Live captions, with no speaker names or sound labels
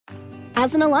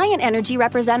As an Alliant Energy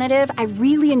representative, I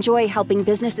really enjoy helping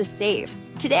businesses save.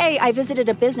 Today, I visited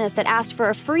a business that asked for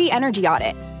a free energy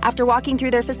audit. After walking through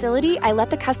their facility, I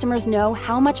let the customers know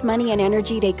how much money and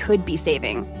energy they could be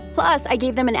saving. Plus, I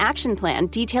gave them an action plan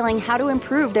detailing how to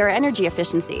improve their energy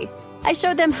efficiency. I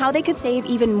showed them how they could save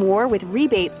even more with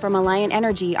rebates from Alliant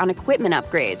Energy on equipment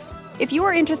upgrades. If you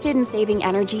are interested in saving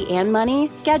energy and money,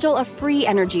 schedule a free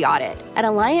energy audit at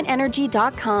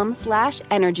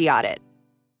alliantenergy.com/energy audit.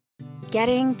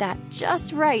 Getting that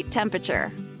just right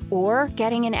temperature, or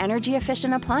getting an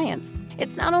energy-efficient appliance.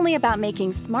 It's not only about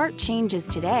making smart changes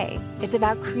today, it's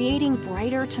about creating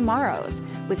brighter tomorrows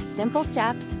with simple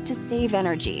steps to save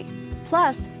energy.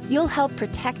 Plus, you'll help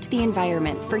protect the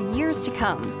environment for years to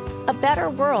come. A better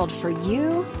world for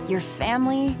you, your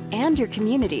family, and your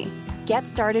community. Get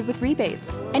started with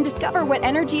rebates and discover what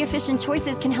energy-efficient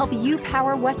choices can help you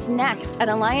power what's next at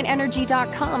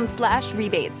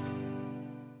alliantenergy.com/rebates.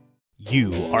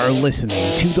 You are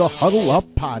listening to the Huddle Up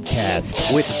Podcast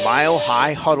with Mile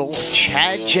High Huddle's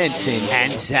Chad Jensen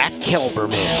and Zach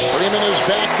Kelberman. Freeman is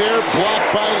back there, blocked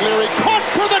by Leary, caught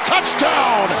for the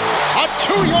touchdown! A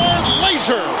 2-yard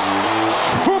laser!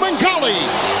 Fumagalli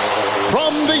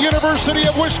from the University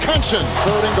of Wisconsin.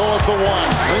 Third and goal at the 1.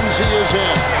 Lindsey is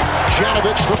in.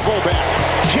 Janovich, the fullback.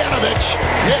 Janovich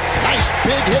hit. Nice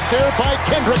big hit there by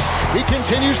Kendrick. He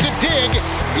continues to dig.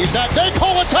 They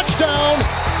call a touchdown.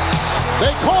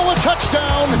 They call a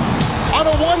touchdown on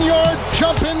a 1-yard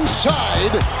jump inside.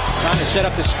 Trying to set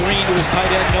up the screen to his tight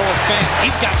end, Noah Fant.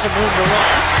 He's got some room to run.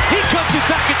 He cuts it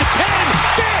back at the 10.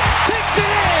 Fant takes it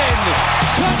in.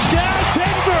 Touchdown,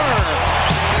 Denver.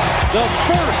 The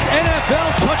first NFL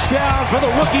touchdown for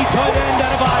the rookie tight end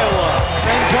out of Iowa.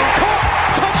 End zone caught.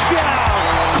 Touchdown,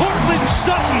 Courtland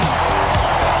Sutton.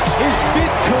 His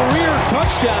 5th career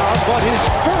touchdown, but his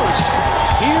first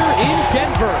here in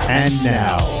Denver. And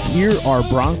now, here are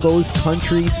Broncos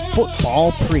country's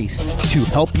football priests to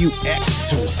help you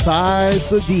exorcise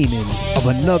the demons of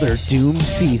another doomed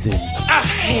season. I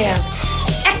have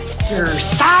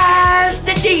exorcised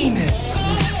the demons.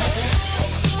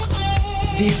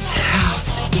 This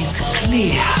house is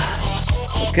clear.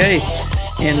 Okay,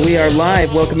 and we are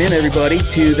live. Welcome in, everybody,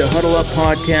 to the Huddle Up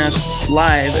Podcast,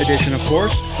 live edition, of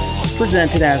course.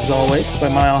 Presented, as always, by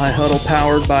Mile High Huddle,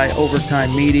 powered by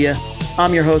Overtime Media.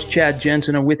 I'm your host, Chad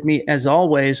Jensen, and with me, as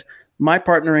always, my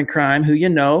partner in crime, who you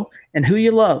know and who you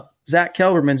love, Zach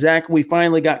Kelberman. Zach, we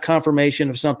finally got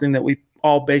confirmation of something that we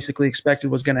all basically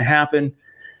expected was going to happen.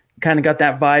 Kind of got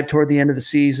that vibe toward the end of the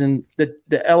season. The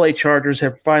LA Chargers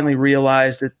have finally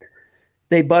realized that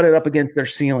they butted up against their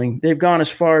ceiling. They've gone as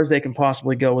far as they can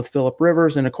possibly go with Phillip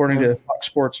Rivers, and according to Fox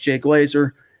Sports' Jay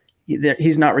Glazer,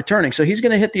 he's not returning. So he's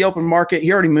going to hit the open market.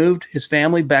 He already moved his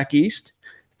family back east,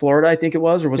 Florida, I think it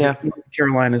was, or was it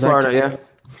Carolina? Florida,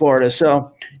 Florida.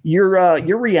 So your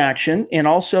reaction, and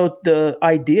also the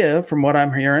idea from what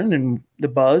I'm hearing and the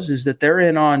buzz, is that they're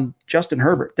in on Justin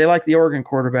Herbert. They like the Oregon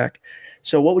quarterback.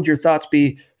 So what would your thoughts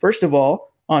be, first of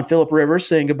all, on Phillip Rivers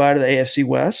saying goodbye to the AFC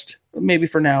West, maybe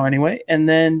for now anyway, and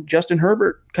then Justin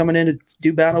Herbert coming in to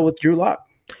do battle with Drew Lock?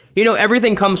 You know,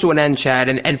 everything comes to an end, Chad,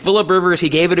 and Phillip Rivers, he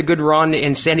gave it a good run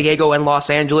in San Diego and Los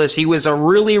Angeles. He was a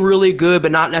really, really good, but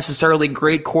not necessarily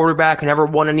great quarterback, never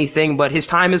won anything, but his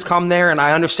time has come there, and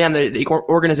I understand the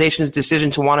organization's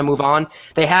decision to want to move on.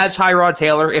 They have Tyrod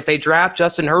Taylor. If they draft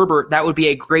Justin Herbert, that would be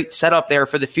a great setup there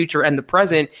for the future and the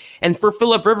present. And for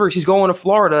Phillip Rivers, he's going to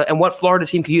Florida, and what Florida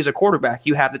team could use a quarterback?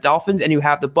 You have the Dolphins and you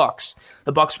have the Bucs.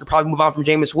 The Bucs could probably move on from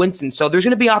Jameis Winston. So there's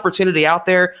going to be opportunity out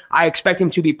there. I expect him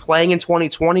to be playing in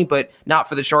 2020, but not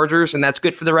for the Chargers, and that's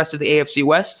good for the rest of the AFC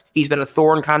West. He's been a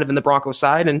thorn kind of in the Broncos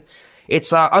side, and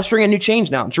it's ushering a new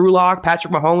change now. Drew Lock,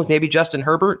 Patrick Mahomes, maybe Justin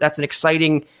Herbert. That's an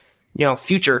exciting,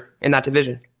 future in that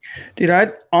division. Dude,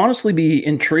 I'd honestly be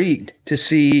intrigued to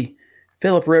see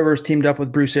Phillip Rivers teamed up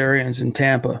with Bruce Arians in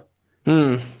Tampa.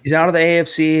 He's out of the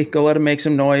AFC. Go let him make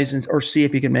some noise, or see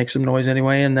if he can make some noise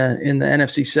anyway in the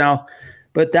NFC South.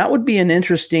 But that would be an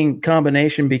interesting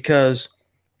combination because,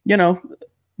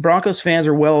 Broncos fans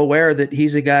are well aware that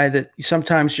he's a guy that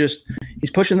sometimes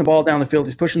he's pushing the ball down the field.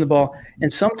 He's pushing the ball.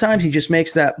 And sometimes he just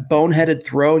makes that boneheaded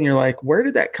throw. And you're like, where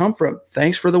did that come from?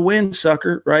 Thanks for the win,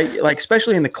 sucker. Right. Like,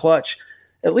 especially in the clutch,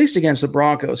 at least against the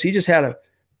Broncos, he just had a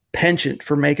penchant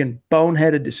for making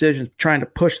boneheaded decisions, trying to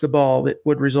push the ball that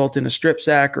would result in a strip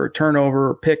sack or a turnover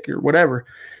or pick or whatever.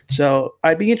 So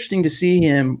I'd be interesting to see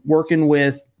him working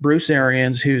with Bruce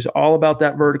Arians, who's all about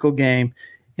that vertical game.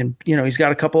 And, he's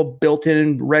got a couple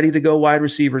built-in, ready-to-go wide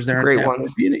receivers there. Great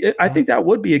ones. I think that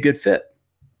would be a good fit.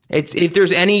 If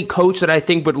there's any coach that I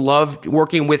think would love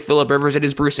working with Phillip Rivers, it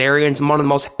is Bruce Arians, one of the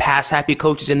most pass-happy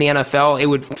coaches in the NFL. It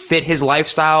would fit his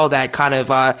lifestyle, that kind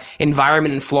of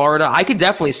environment in Florida. I could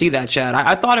definitely see that, Chad.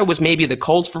 I thought it was maybe the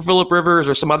Colts for Phillip Rivers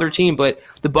or some other team, but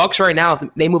the Bucs right now, if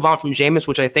they move on from Jameis,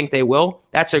 which I think they will,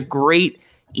 that's a great,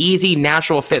 easy,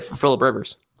 natural fit for Phillip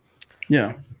Rivers.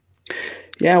 Yeah.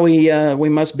 Yeah, we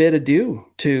must bid adieu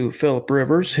to Phillip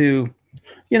Rivers, who,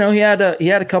 he had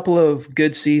a couple of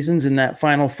good seasons in that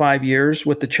final 5 years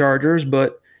with the Chargers,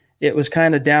 but it was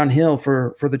kind of downhill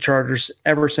for the Chargers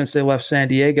ever since they left San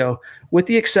Diego, with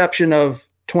the exception of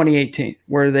 2018,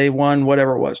 where they won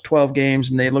whatever it was, 12 games,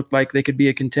 and they looked like they could be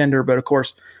a contender, but of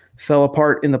course fell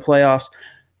apart in the playoffs.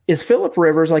 Is Phillip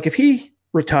Rivers, like, if he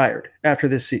retired after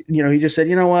this season, he just said,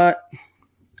 you know what,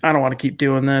 I don't want to keep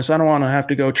doing this. I don't want to have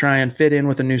to go try and fit in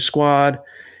with a new squad.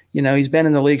 He's been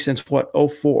in the league since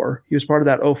 2004. He was part of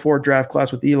that 2004 draft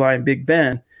class with Eli and Big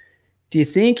Ben. Do you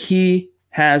think he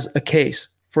has a case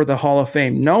for the Hall of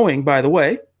Fame? Knowing, by the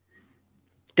way,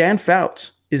 Dan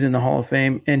Fouts is in the Hall of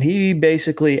Fame, and he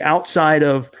basically, outside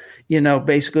of,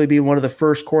 basically being one of the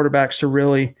first quarterbacks to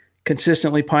really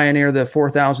consistently pioneer the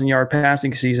 4,000-yard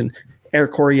passing season, Air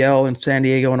Coryell in San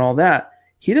Diego and all that,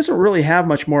 he doesn't really have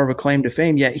much more of a claim to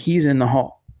fame, yet he's in the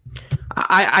Hall.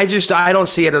 I don't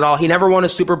see it at all. He never won a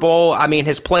Super Bowl. I mean,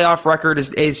 his playoff record is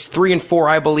 3-4,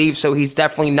 I believe. So he's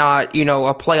definitely not,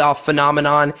 a playoff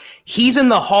phenomenon. He's in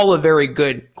the Hall of Very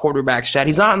Good quarterbacks, Chad.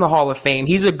 He's not in the Hall of Fame.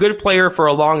 He's a good player for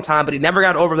a long time, but he never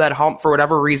got over that hump for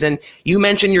whatever reason. You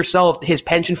mentioned yourself his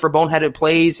penchant for boneheaded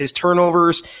plays, his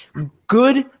turnovers.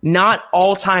 Good, not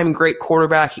all-time great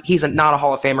quarterback. He's not a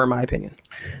Hall of Famer, in my opinion.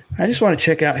 I just want to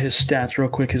check out his stats real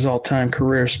quick, his all-time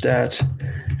career stats.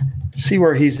 See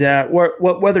where he's at,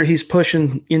 whether he's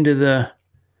pushing into the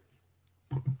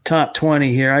top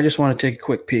 20 here. I just want to take a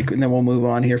quick peek, and then we'll move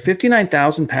on here.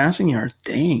 59,000 passing yards.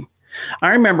 Dang. I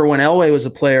remember when Elway was a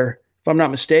player, if I'm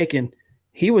not mistaken,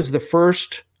 he was the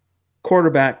first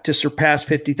quarterback to surpass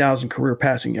 50,000 career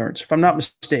passing yards, if I'm not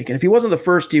mistaken. If he wasn't the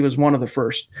first, he was one of the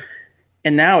first.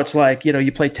 And now it's like,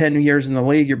 you play 10 years in the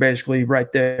league, you're basically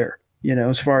right there,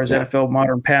 as far as NFL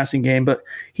modern passing game. But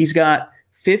he's got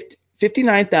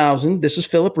 59,000, this is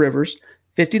Phillip Rivers,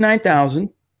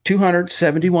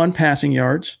 59,271 passing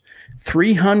yards,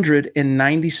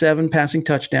 397 passing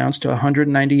touchdowns to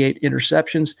 198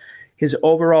 interceptions. His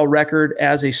overall record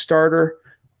as a starter,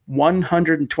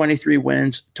 123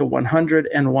 wins to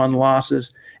 101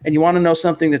 losses. And you want to know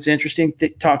something that's interesting,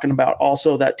 talking about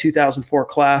also that 2004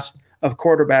 class of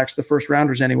quarterbacks, the first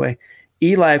rounders anyway.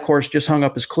 Eli, of course, just hung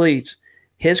up his cleats.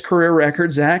 His career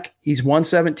record, Zach, he's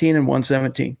 117 and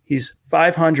 117. He's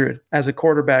 500 as a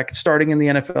quarterback starting in the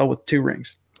NFL with 2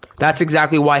 rings. That's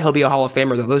exactly why he'll be a Hall of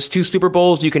Famer, though. Those 2 Super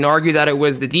Bowls, you can argue that it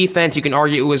was the defense. You can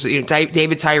argue it was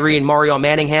David Tyree and Mario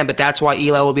Manningham, but that's why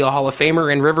Eli will be a Hall of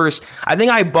Famer. And Rivers, I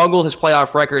think I bungled his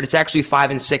playoff record. It's actually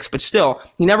 5-6, but still,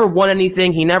 he never won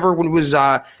anything. He never was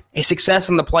a success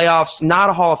in the playoffs.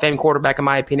 Not a Hall of Fame quarterback, in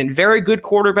my opinion. Very good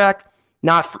quarterback,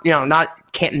 not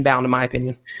Canton bound, in my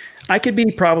opinion. I could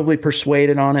be probably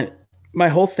persuaded on it. My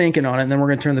whole thinking on it, and then we're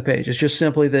going to turn the page. It's just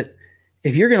simply that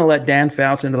if you're going to let Dan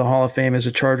Fouts into the Hall of Fame as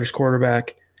a Chargers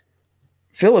quarterback,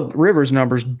 Phillip Rivers'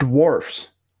 numbers dwarfs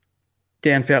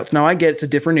Dan Fouts. Now, I get it's a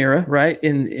different era, right?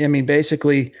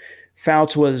 Basically,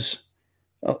 Fouts was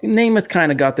Namath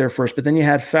kind of got there first, but then you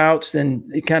had Fouts, then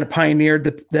it kind of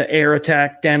pioneered the air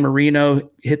attack. Dan Marino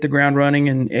hit the ground running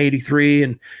in 83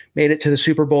 and made it to the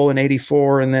Super Bowl in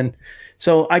 84, and then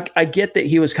so I get that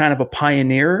he was kind of a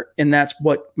pioneer, and that's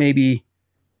what maybe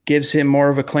gives him more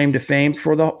of a claim to fame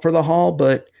for the Hall.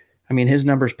 But his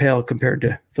numbers pale compared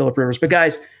to Phillip Rivers. But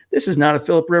guys, this is not a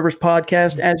Phillip Rivers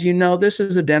podcast. As you know, this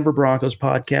is a Denver Broncos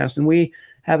podcast, and we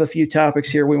have a few topics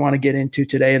here we want to get into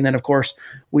today. And then, of course,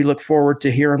 we look forward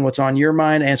to hearing what's on your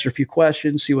mind, answer a few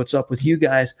questions, see what's up with you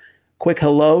guys. Quick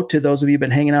hello to those of you who've been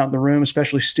hanging out in the room,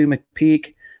 especially Stu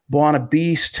McPeak, Buana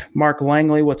Beast, Mark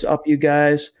Langley. What's up, you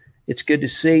guys? It's good to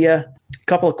see you. A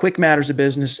couple of quick matters of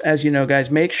business. As you know, guys,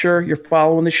 make sure you're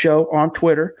following the show on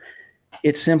Twitter.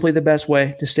 It's simply the best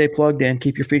way to stay plugged in.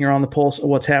 Keep your finger on the pulse of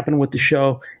what's happening with the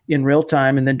show in real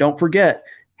time. And then don't forget,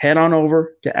 head on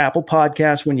over to Apple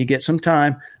Podcasts when you get some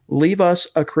time. Leave us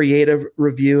a creative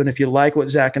review. And if you like what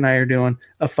Zach and I are doing,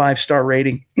 a 5-star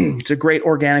rating. It's a great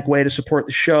organic way to support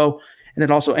the show. And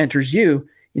it also enters you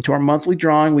into our monthly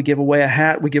drawing. We give away a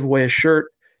hat. We give away a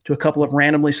shirt to a couple of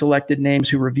randomly selected names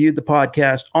who reviewed the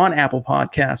podcast on Apple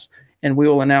Podcasts. And we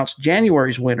will announce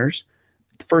January's winners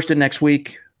first of next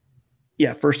week.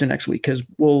 Yeah, first of next week, because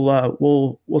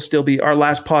we'll still be, our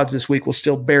last pods this week will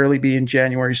still barely be in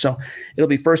January. So it'll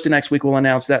be first of next week. We'll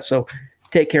announce that. So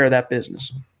take care of that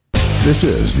business. This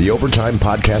is the Overtime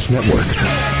Podcast Network.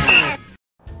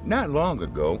 Not long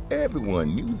ago,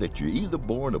 everyone knew that you're either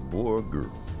born a boy or a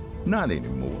girl. Not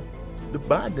anymore. The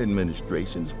Biden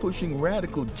administration is pushing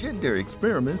radical gender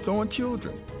experiments on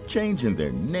children, changing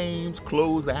their names,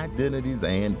 clothes, identities,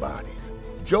 and bodies.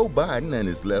 Joe Biden and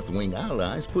his left-wing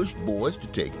allies pushed boys to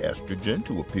take estrogen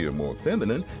to appear more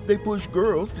feminine. They pushed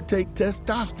girls to take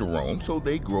testosterone so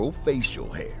they grow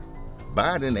facial hair.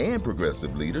 Biden and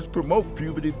progressive leaders promote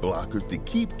puberty blockers to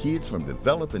keep kids from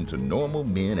developing to normal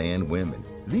men and women.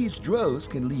 These drugs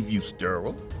can leave you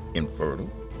sterile,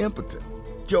 infertile, impotent.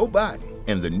 Joe Biden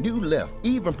and the new left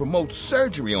even promote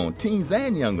surgery on teens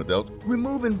and young adults,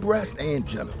 removing breast and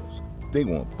genitals. They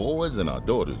want boys in our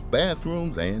daughters'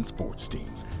 bathrooms and sports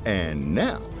teams. And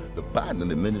now, the Biden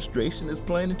administration is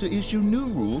planning to issue new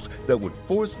rules that would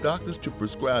force doctors to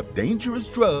prescribe dangerous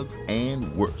drugs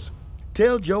and worse.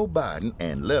 Tell Joe Biden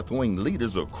and left-wing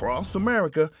leaders across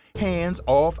America, hands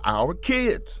off our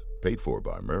kids. Paid for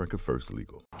by America First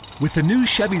Legal. With the new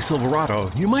Chevy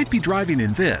Silverado, you might be driving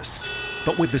in this.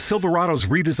 But with the Silverado's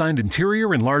redesigned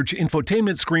interior and large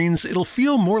infotainment screens, it'll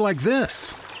feel more like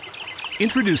this.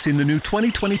 Introducing the new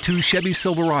 2022 Chevy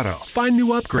Silverado. Find new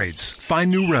upgrades.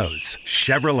 Find new roads.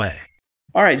 Chevrolet.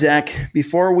 All right, Zach,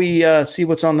 before we see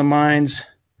what's on the minds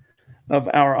of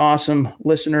our awesome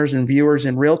listeners and viewers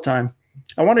in real time,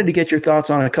 I wanted to get your thoughts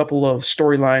on a couple of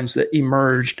storylines that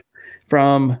emerged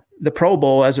from the Pro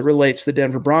Bowl as it relates to the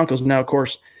Denver Broncos. Now, of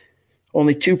course,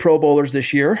 only 2 Pro Bowlers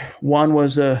this year. One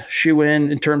was a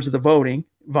shoe-in terms of the voting,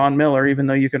 Von Miller, even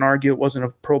though you can argue it wasn't a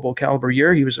Pro Bowl caliber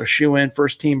year. He was a shoe-in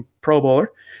first-team Pro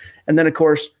Bowler. And then, of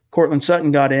course, Cortland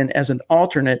Sutton got in as an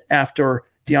alternate after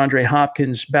DeAndre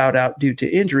Hopkins bowed out due to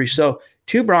injury. So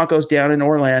 2 Broncos down in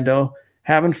Orlando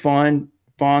having fun.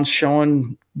 Von's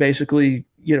showing basically,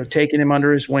 taking him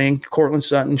under his wing. Cortland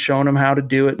Sutton showing him how to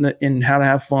do it and how to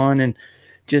have fun and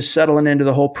just settling into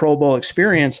the whole Pro Bowl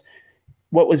experience.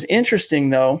 What was interesting,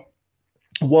 though,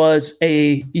 was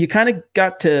you kind of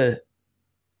got to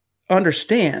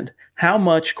understand how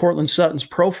much Cortland Sutton's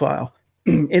profile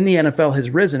in the NFL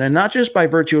has risen, and not just by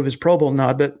virtue of his Pro Bowl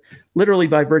nod, but literally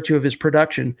by virtue of his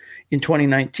production in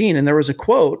 2019. And there was a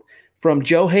quote from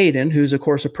Joe Hayden, who's, of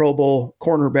course, a Pro Bowl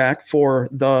cornerback for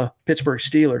the Pittsburgh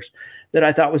Steelers, that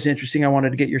I thought was interesting. I wanted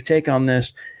to get your take on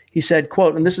this. He said,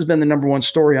 quote, and this has been the number one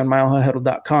story on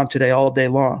milehighhuddle.com today all day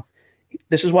long.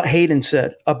 This is what Hayden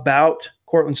said about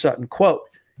Cortland Sutton. Quote,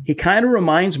 he kind of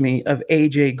reminds me of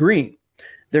A.J. Green.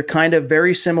 They're kind of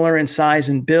very similar in size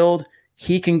and build.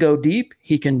 He can go deep,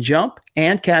 he can jump,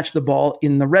 and catch the ball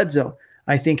in the red zone.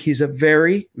 I think he's a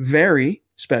very, very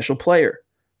special player.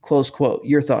 Close quote.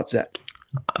 Your thoughts, Zach?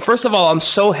 First of all, I'm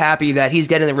so happy that he's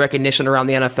getting the recognition around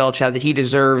the NFL, Chad, that he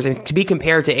deserves. And to be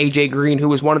compared to A.J. Green, who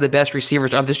was one of the best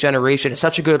receivers of this generation, is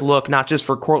such a good look, not just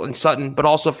for Cortland Sutton, but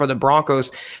also for the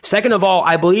Broncos. Second of all,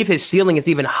 I believe his ceiling is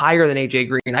even higher than A.J.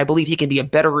 Green. I believe he can be a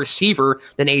better receiver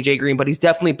than A.J. Green, but he's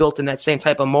definitely built in that same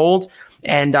type of mold.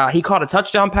 And he caught a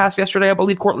touchdown pass yesterday, I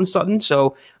believe, Cortland Sutton.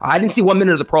 So I didn't see 1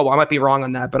 minute of the Pro Bowl. I might be wrong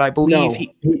on that, but I believe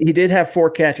he did have 4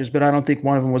 catches, but I don't think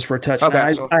one of them was for a touchdown.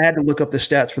 Okay, I had to look up the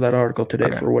stats for that article today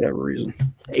for whatever reason.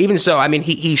 Even so, I mean,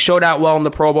 he showed out well in the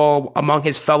Pro Bowl among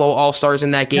his fellow All-Stars in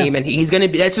that game, and he's going to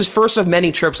be – that's his first of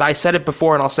many trips. I said it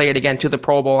before, and I'll say it again, to the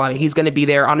Pro Bowl. I mean, he's going to be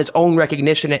there on his own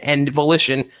recognition and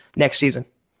volition next season.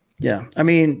 Yeah. I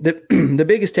mean, the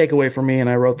biggest takeaway for me, and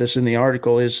I wrote this in the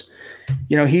article, is,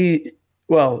 it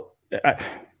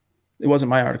wasn't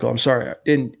my article. I'm sorry.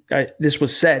 This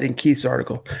was said in Keith's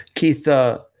article. Keith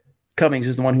Cummings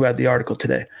is the one who had the article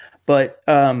today. But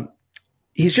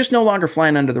he's just no longer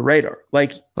flying under the radar.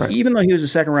 Even though he was a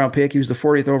second-round pick, he was the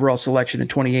 40th overall selection in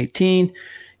 2018.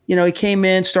 He came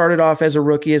in, started off as a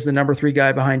rookie as the number 3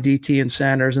 guy behind DT and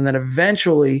Sanders, and then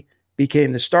eventually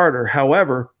became the starter.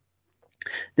 However,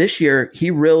 this year he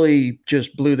really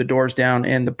just blew the doors down,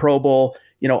 and the Pro Bowl,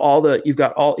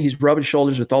 he's rubbing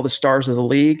shoulders with all the stars of the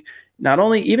league. Not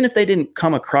only, even if they didn't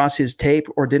come across his tape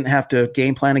or didn't have to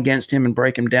game plan against him and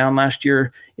break him down last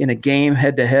year in a game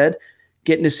head to head,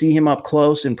 getting to see him up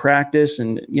close in practice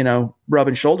and,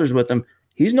 rubbing shoulders with him,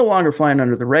 he's no longer flying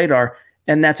under the radar.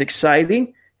 And that's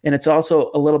exciting. And it's also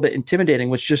a little bit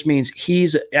intimidating, which just means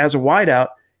he's, as a wideout,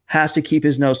 has to keep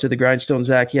his nose to the grindstone,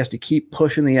 Zach. He has to keep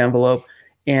pushing the envelope.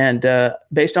 And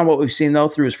based on what we've seen, though,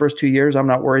 through his first 2 years, I'm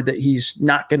not worried that he's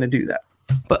not going to do that.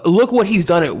 But look what he's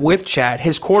done it with, Chad.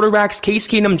 His quarterbacks, Case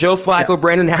Keenum, Joe Flacco,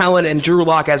 Brandon Allen, and Drew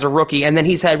Lock as a rookie. And then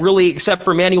he's had really, except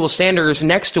for Emmanuel Sanders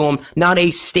next to him, not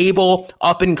a stable,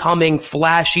 up-and-coming,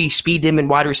 flashy, speed demon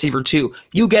wide receiver too.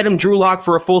 You get him Drew Lock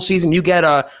for a full season, you get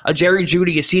a Jerry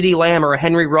Jeudy, a CeeDee Lamb, or a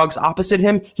Henry Ruggs opposite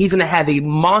him, he's going to have a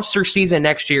monster season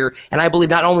next year. And I believe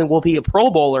not only will he be a Pro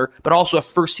Bowler, but also a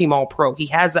first-team All-Pro. He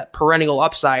has that perennial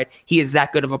upside. He is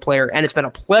that good of a player. And it's been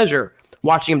a pleasure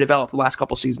watching him develop the last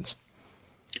couple seasons.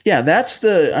 Yeah, that's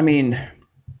the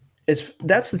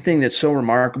thing that's so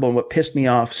remarkable, and what pissed me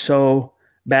off so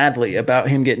badly about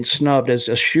him getting snubbed as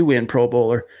a shoe-in Pro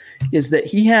Bowler is that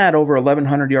he had over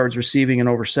 1,100 yards receiving and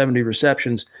over 70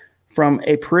 receptions from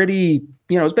a pretty,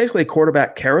 it's basically a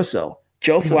quarterback carousel.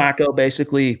 Joe Flacco,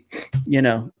 basically,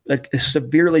 a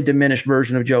severely diminished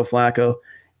version of Joe Flacco.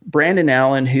 Brandon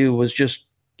Allen, who was just,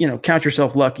 count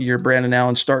yourself lucky you're Brandon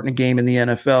Allen starting a game in the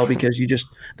NFL because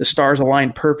the stars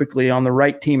aligned perfectly on the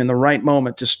right team in the right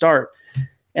moment to start.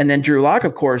 And then Drew Lock,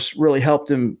 of course, really helped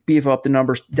him beef up the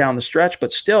numbers down the stretch.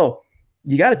 But still,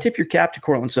 you got to tip your cap to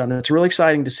Courtland Sutton. It's really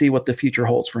exciting to see what the future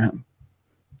holds for him.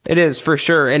 It is, for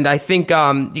sure. And I think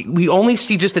we only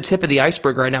see just the tip of the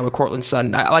iceberg right now with Courtland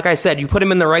Sutton. Like I said, you put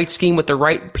him in the right scheme with the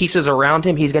right pieces around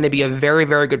him, he's going to be a very,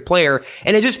 very good player.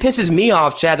 And it just pisses me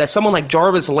off, Chad, that someone like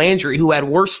Jarvis Landry, who had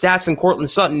worse stats than Courtland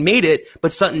Sutton, made it,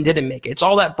 but Sutton didn't make it. It's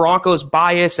all that Broncos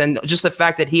bias and just the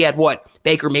fact that he had,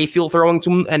 Baker Mayfield throwing to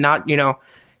him and not,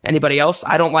 anybody else.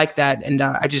 I don't like that. And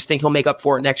I just think he'll make up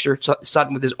for it next year,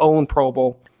 Sutton, with his own Pro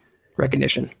Bowl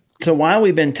recognition. So while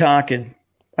we've been talking,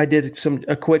 I did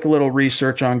a quick little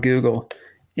research on Google,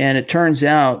 and it turns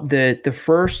out that the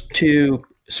first to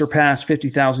surpass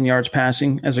 50,000 yards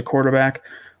passing as a quarterback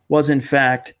was, in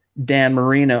fact, Dan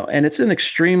Marino. And it's an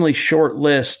extremely short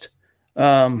list.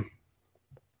 Or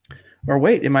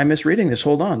wait, am I misreading this?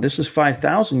 Hold on. This is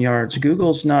 5,000 yards.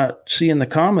 Google's not seeing the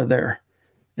comma there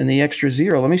and the extra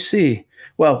zero. Let me see.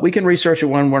 Well, we can research it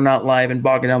when we're not live and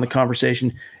bogging down the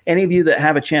conversation. Any of you that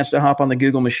have a chance to hop on the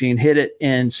Google machine, hit it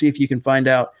and see if you can find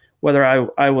out whether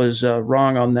I was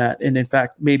wrong on that. And in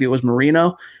fact, maybe it was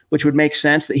Marino, which would make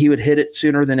sense that he would hit it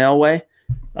sooner than Elway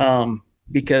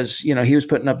because, he was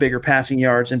putting up bigger passing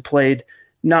yards and played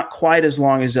not quite as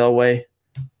long as Elway.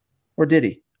 Or did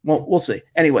he? Well, we'll see.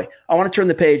 Anyway, I want to turn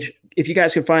the page. If you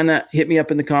guys can find that, hit me up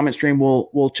in the comment stream.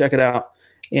 We'll check it out,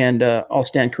 and I'll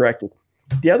stand corrected.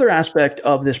 The other aspect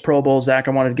of this Pro Bowl, Zach,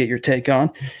 I wanted to get your take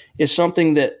on, is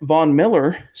something that Von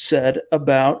Miller said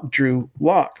about Drew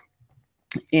Lock.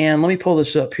 And let me pull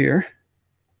this up here.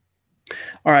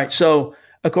 All right. So,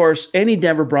 of course, any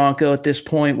Denver Bronco at this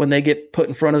point, when they get put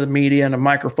in front of the media and a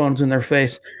microphone's in their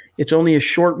face, it's only a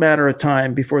short matter of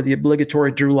time before the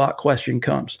obligatory Drew Lock question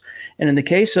comes. And in the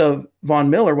case of Von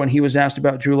Miller, when he was asked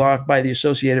about Drew Lock by the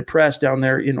Associated Press down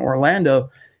there in Orlando,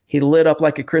 he lit up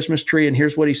like a Christmas tree. And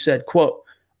here's what he said, quote,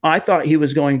 "I thought he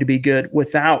was going to be good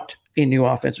without a new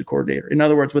offensive coordinator." In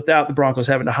other words, without the Broncos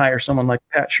having to hire someone like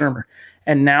Pat Shurmur.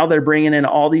 And now they're bringing in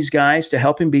all these guys to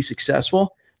help him be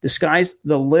successful. The sky's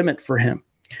the limit for him.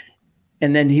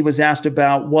 And then he was asked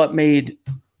about what made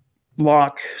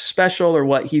Lock special, or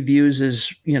what he views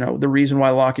as, the reason why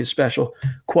Lock is special.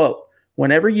 Quote,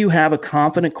 "Whenever you have a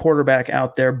confident quarterback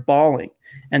out there balling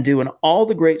and doing all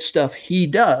the great stuff he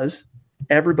does,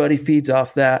 everybody feeds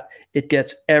off that. It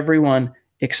gets everyone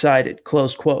excited,"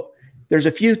 close quote. There's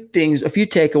a few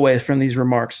takeaways from these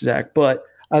remarks, Zach, but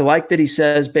I like that he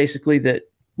says basically that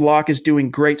Lock is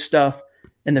doing great stuff,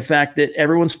 and the fact that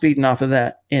everyone's feeding off of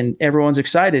that and everyone's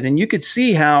excited. And you could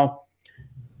see how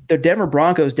the Denver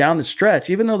Broncos down the stretch,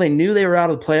 even though they knew they were out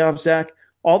of the playoffs, Zach,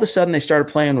 all of a sudden they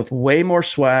started playing with way more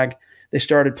swag. They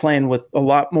started playing with a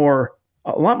lot more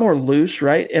loose,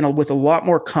 right? And with a lot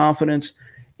more confidence.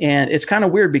 And it's kind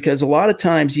of weird because a lot of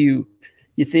times you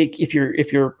think if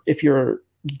you're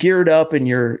geared up and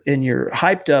you're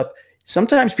hyped up,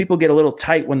 sometimes people get a little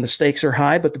tight when the stakes are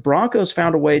high, but the Broncos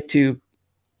found a way to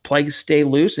stay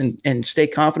loose and stay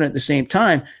confident at the same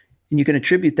time. And you can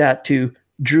attribute that to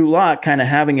Drew Lock kind of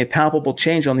having a palpable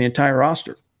change on the entire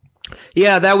roster.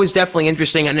 Yeah, that was definitely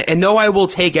interesting. And though I will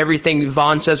take everything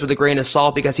Von says with a grain of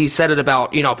salt, because he said it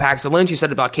about, Paxton Lynch, he said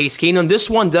it about Case Keenum, this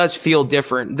one does feel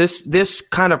different. This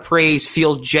kind of praise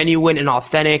feels genuine and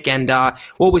authentic. And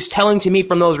what was telling to me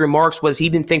from those remarks was he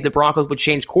didn't think the Broncos would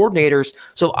change coordinators.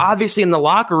 So obviously in the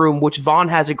locker room, which Von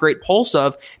has a great pulse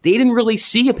of, they didn't really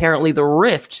see apparently the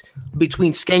rift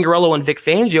between Scangarello and Vic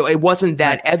Fangio. It wasn't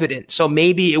that evident. So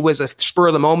maybe it was a spur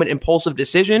of the moment, impulsive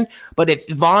decision. But if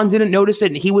Von didn't notice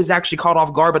it and he was actually caught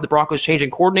off guard by the Broncos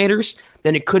changing coordinators,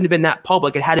 then it couldn't have been that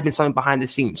public. It had to have been something behind the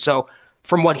scenes. So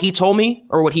from what he told me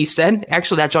or what he said,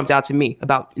 actually that jumped out to me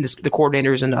about the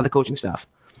coordinators and the other coaching staff.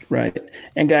 Right.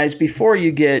 And guys, before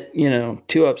you get,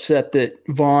 too upset that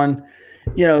Vaughn,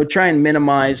 try and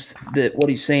minimize what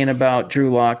he's saying about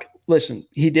Drew Lock. Listen,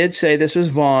 he did say this was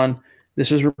Vaughn. This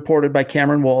was reported by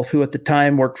Cameron Wolfe, who at the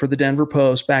time worked for the Denver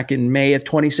Post back in May of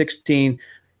 2016.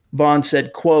 Vaughn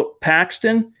said, quote,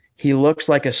 Paxton, he looks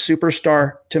like a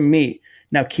superstar to me.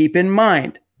 Now, keep in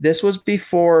mind, this was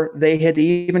before they had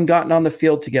even gotten on the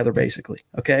field together, basically.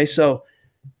 Okay, so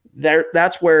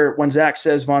that's where when Zach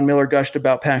says Von Miller gushed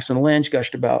about Paxton Lynch,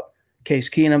 gushed about Case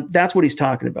Keenum, that's what he's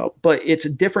talking about. But it's a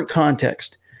different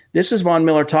context. This is Von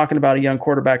Miller talking about a young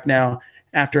quarterback now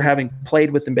after having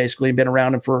played with him basically and been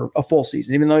around him for a full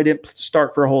season. Even though he didn't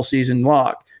start for a whole season,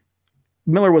 Locke,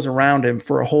 Miller was around him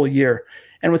for a whole year.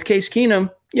 And with Case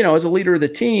Keenum, as a leader of the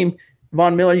team,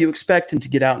 Von Miller, you expect him to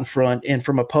get out in front and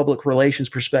from a public relations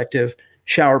perspective,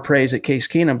 shower praise at Case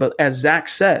Keenum. But as Zach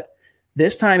said,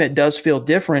 this time it does feel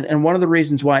different. And one of the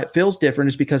reasons why it feels different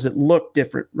is because it looked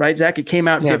different, right? Zach, it came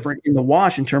out different in the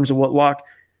wash in terms of what Locke,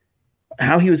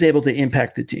 how he was able to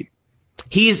impact the team.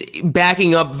 He's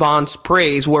backing up Von's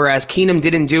praise, whereas Keenum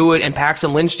didn't do it and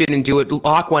Paxton Lynch didn't do it.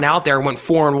 Locke went out there, went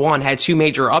 4-1, had 2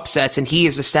 major upsets, and he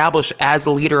is established as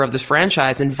the leader of this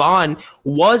franchise. And Von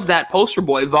was that poster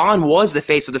boy. Von was the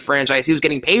face of the franchise. He was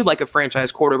getting paid like a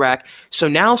franchise quarterback. So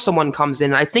now someone comes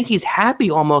in, and I think he's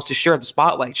happy almost to share the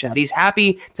spotlight, Chad. He's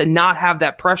happy to not have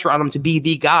that pressure on him to be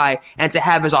the guy and to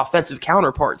have his offensive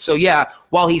counterpart. So yeah,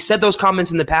 while he said those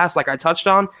comments in the past, like I touched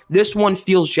on, this one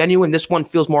feels genuine. This one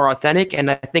feels more authentic. And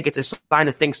I think it's a sign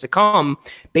of things to come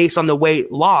based on the way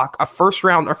Locke, a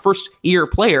first-year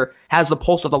player, has the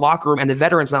pulse of the locker room and the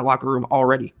veterans in that locker room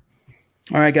already.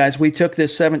 All right, guys, we took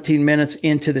this 17 minutes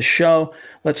into the show.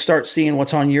 Let's start seeing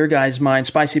what's on your guys' mind.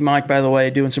 Spicy Mike, by the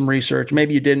way, doing some research.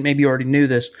 Maybe you didn't. Maybe you already knew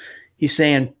this. He's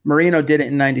saying Marino did it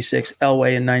in 96,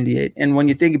 Elway in 98. And when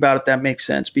you think about it, that makes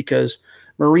sense because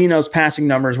Marino's passing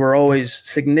numbers were always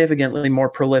significantly more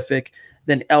prolific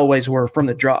than Elway's were from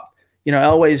the drop.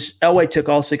 Elway took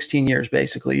all 16 years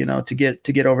basically, to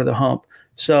get over the hump.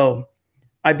 So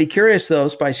I'd be curious though,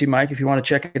 Spicy Mike, if you want to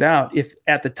check it out, if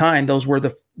at the time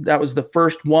that was the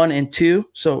first 1 and 2.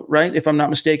 So, right, if I'm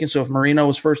not mistaken. So if Marino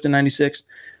was first in 96,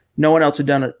 no one else had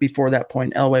done it before that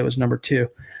point. Elway was number 2.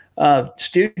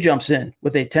 Stu jumps in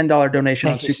with a $10 donation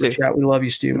on Super Chat. We love you,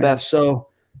 Stu. Man.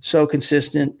 So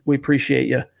consistent. We appreciate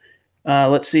you.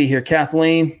 Let's see here.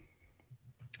 Kathleen,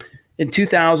 in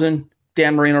 2000,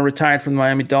 Dan Marino retired from the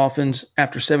Miami Dolphins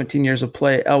after 17 years of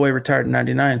play. Elway retired in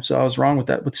 99, so I was wrong with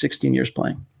that with 16 years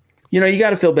playing. You got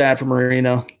to feel bad for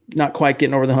Marino, not quite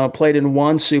getting over the hump. Played in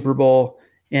 1 Super Bowl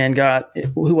and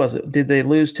who was it? Did they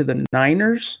lose to the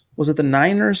Niners? Was it the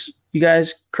Niners? You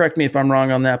guys correct me if I'm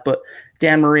wrong on that, but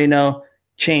Dan Marino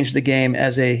changed the game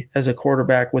as a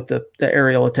quarterback with the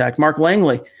aerial attack. Mark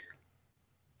Langley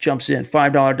jumps in,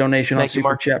 $5 donation on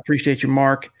Super Chat. Appreciate you,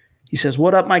 Mark. He says,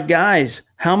 what up, my guys?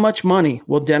 How much money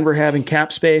will Denver have in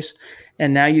cap space?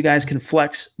 And now you guys can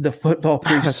flex the football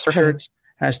priest shirts.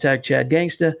 Hashtag Chad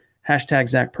Gangsta. Hashtag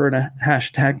Zach Perna.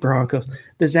 Hashtag Broncos.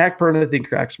 The Zach Perna thing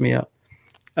cracks me up.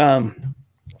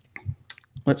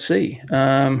 Let's see.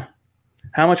 How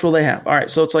much will they have? All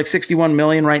right, so it's like $61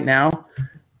 million right now,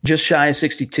 just shy of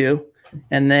 62.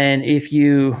 And then if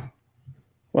you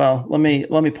Well, let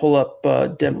me pull up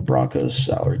Denver Broncos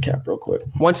salary cap real quick.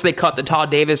 Once they cut the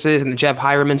Todd Davises and the Jeff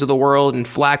Hiremans of the world and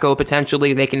Flacco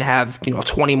potentially, they can have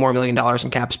 $20 more million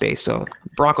in cap space. So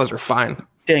Broncos are fine.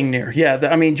 Dang near, yeah.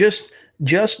 I mean, just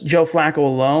Joe Flacco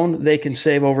alone, they can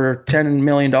save over $10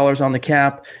 million on the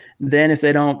cap. Then if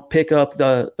they don't pick up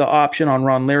the option on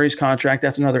Ron Leary's contract,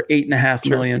 that's another $8.5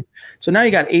 million. So now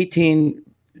you got 18.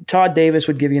 Todd Davis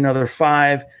would give you another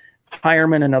 5.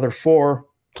 Hireman another 4.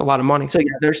 It's a lot of money. So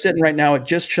yeah, they're sitting right now at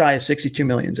just shy of $62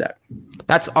 million, Zach.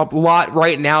 That's a lot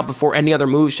right now before any other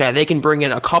moves, Chad. They can bring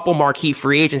in a couple marquee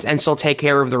free agents and still take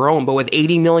care of their own. But with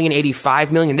 $80 million,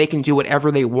 $85 million, they can do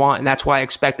whatever they want. And that's why I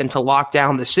expect them to lock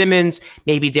down the Simmons,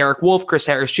 maybe Derek Wolfe, Chris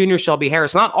Harris Jr., Shelby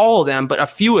Harris, not all of them, but a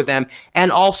few of them,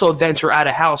 and also venture out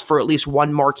of house for at least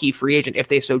one marquee free agent if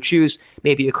they so choose.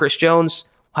 Maybe a Chris Jones.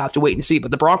 We'll have to wait and see.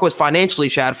 But the Broncos financially,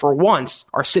 Chad, for once,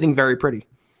 are sitting very pretty.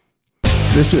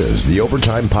 This is the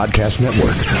Overtime Podcast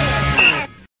Network.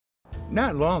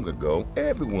 Not long ago,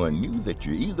 everyone knew that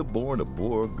you're either born a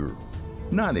boy or a girl.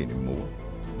 Not anymore.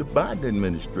 The Biden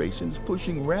administration is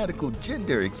pushing radical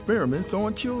gender experiments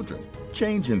on children,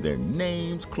 changing their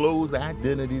names, clothes,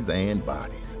 identities, and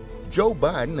bodies. Joe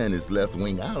Biden and his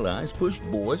left-wing allies pushed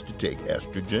boys to take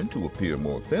estrogen to appear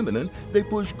more feminine. They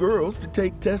push girls to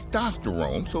take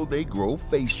testosterone so they grow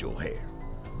facial hair.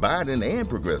 Biden and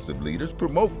progressive leaders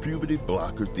promote puberty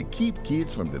blockers to keep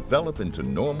kids from developing to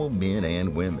normal men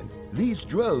and women. These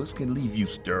drugs can leave you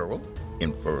sterile,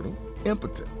 infertile,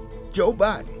 impotent. Joe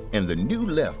Biden and the new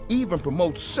left even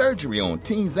promotes surgery on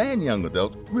teens and young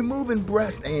adults, removing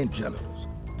breasts and genitals.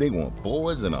 They want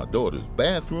boys in our daughters'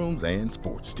 bathrooms and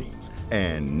sports teams.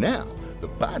 And now, the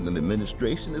Biden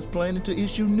administration is planning to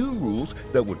issue new rules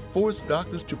that would force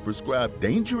doctors to prescribe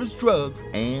dangerous drugs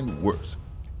and worse.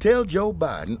 Tell Joe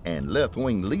Biden and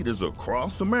left-wing leaders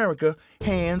across America,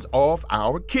 hands off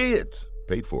our kids.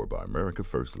 Paid for by America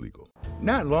First Legal.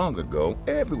 Not long ago,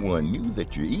 everyone knew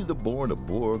that you're either born a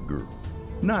boy or a girl.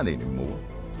 Not anymore.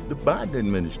 The Biden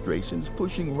administration is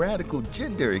pushing radical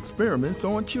gender experiments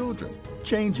on children,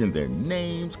 changing their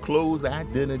names, clothes,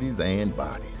 identities, and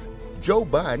bodies. Joe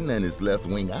Biden and his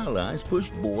left-wing allies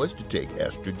push boys to take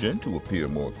estrogen to appear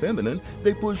more feminine.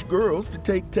 They push girls to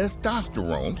take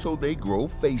testosterone so they grow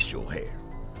facial hair.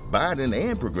 Biden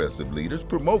and progressive leaders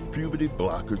promote puberty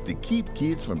blockers to keep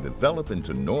kids from developing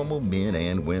to normal men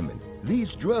and women.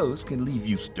 These drugs can leave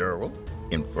you sterile,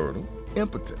 infertile,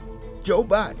 impotent. Joe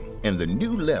Biden and the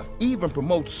new left even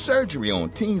promotes surgery on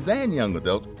teens and young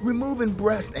adults, removing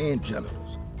breasts and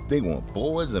genitals. They want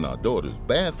boys in our daughters'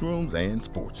 bathrooms and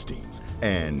sports teams.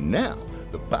 And now,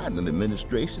 the Biden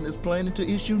administration is planning to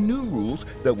issue new rules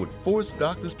that would force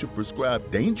doctors to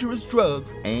prescribe dangerous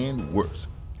drugs and worse.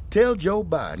 Tell Joe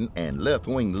Biden and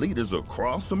left-wing leaders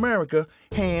across America,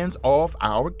 hands off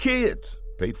our kids.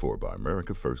 Paid for by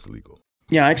America First Legal.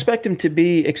 Yeah, I expect him to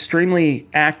be extremely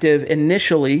active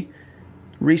initially,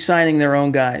 re-signing their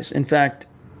own guys. In fact,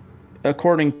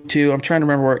 according to, I'm trying to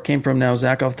remember where it came from now,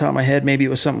 Zach, off the top of my head, maybe it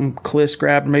was something Kliss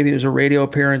grabbed, maybe it was a radio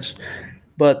appearance.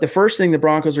 But the first thing the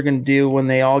Broncos are going to do when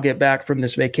they all get back from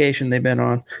this vacation they've been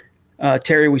on,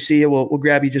 Terry, we see you. We'll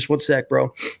grab you just one sec,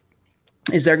 bro.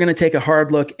 Is they're going to take a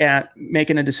hard look at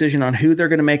making a decision on who they're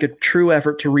going to make a true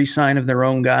effort to re-sign of their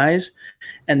own guys.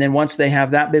 And then once they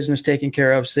have that business taken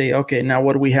care of, say, okay, now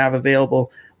what do we have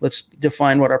available? Let's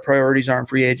define what our priorities are in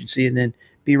free agency and then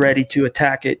be ready to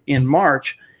attack it in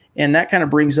March. And that kind of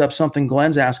brings up something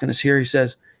Glenn's asking us here. He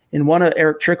says, in one of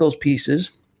Eric Trickle's pieces,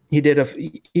 he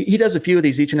does a few of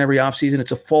these each and every offseason.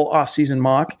 It's a full offseason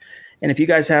mock. And if you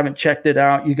guys haven't checked it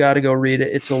out, you got to go read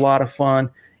it. It's a lot of fun.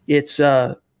 It's,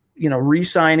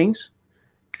 re-signings,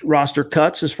 roster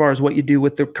cuts as far as what you do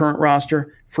with the current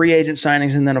roster, free agent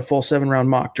signings, and then a full 7-round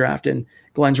mock draft. And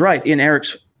Glenn's right. In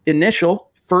Eric's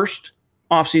initial first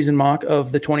offseason mock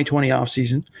of the 2020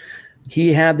 offseason,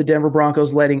 he had the Denver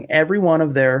Broncos letting every one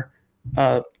of their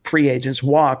free agents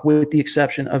walk with the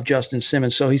exception of Justin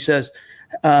Simmons. So he says,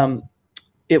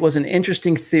 it was an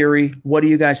interesting theory. What do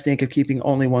you guys think of keeping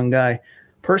only one guy?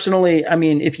 Personally, I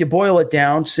mean, if you boil it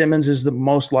down, Simmons is the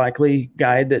most likely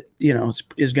guy that,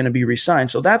 is going to be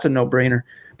re-signed. So that's a no-brainer.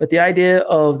 But the idea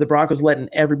of the Broncos letting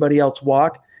everybody else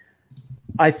walk,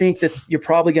 I think that you're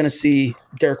probably going to see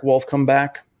Derek Wolfe come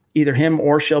back, either him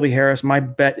or Shelby Harris. My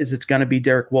bet is it's going to be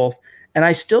Derek Wolfe. And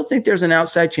I still think there's an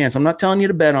outside chance. I'm not telling you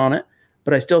to bet on it,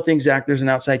 but I still think, Zach, there's an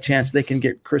outside chance they can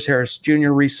get Chris Harris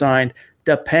Jr. re-signed,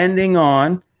 depending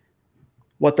on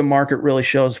what the market really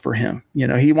shows for him.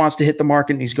 He wants to hit the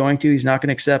market and he's going to. He's not going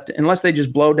to accept it unless they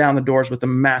just blow down the doors with a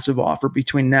massive offer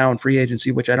between now and free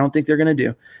agency, which I don't think they're going to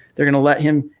do. They're going to let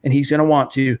him, and he's going to want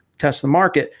to test the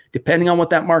market, depending on what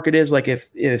that market is. Like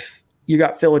if you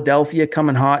got Philadelphia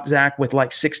coming hot, Zach, with like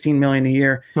 $16 million a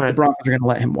year, right, the Broncos are going to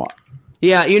let him walk.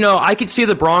 Yeah, I could see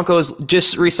the Broncos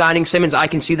just re-signing Simmons. I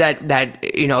can see that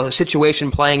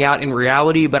situation playing out in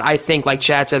reality, but I think, like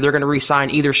Chad said, they're going to re-sign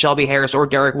either Shelby Harris or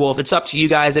Derek Wolfe. It's up to you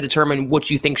guys to determine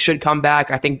which you think should come back.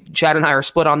 I think Chad and I are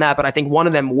split on that, but I think one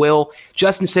of them will.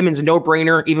 Justin Simmons, a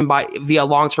no-brainer, even via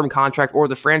long-term contract or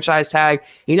the franchise tag.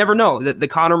 You never know. The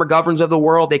Connor McGoverns of the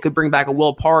world, they could bring back a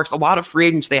Will Parks. A lot of free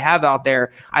agents they have out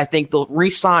there. I think they'll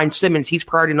re-sign Simmons. He's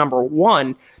priority number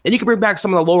one. Then you can bring back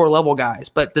some of the lower-level guys,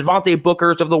 but Devontae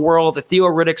Bookers of the world, the Theo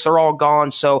Riddicks are all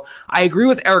gone. So I agree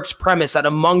with Eric's premise that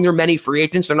among their many free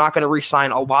agents, they're not going to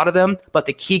re-sign a lot of them, but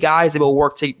the key guys, they will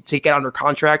work to get under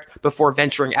contract before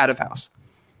venturing out of house.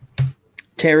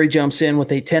 Terry jumps in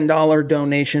with a $10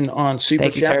 donation on Super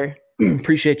Chat. Thank you, Terry.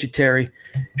 Appreciate you, Terry.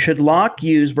 Should Locke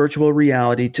use virtual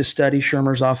reality to study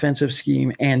Shurmur's offensive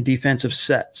scheme and defensive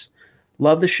sets?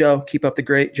 Love the show. Keep up the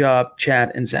great job,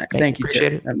 Chad and Zach. Thank you,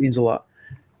 Terry. That means a lot.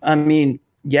 I mean,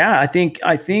 yeah, I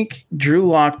think Drew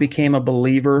Lock became a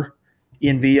believer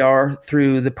in VR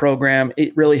through the program.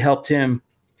 It really helped him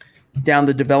down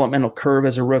the developmental curve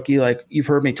as a rookie. Like, you've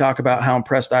heard me talk about how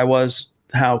impressed I was,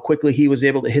 how quickly he was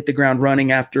able to hit the ground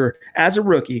running as a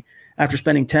rookie after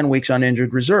spending 10 weeks on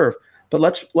injured reserve. But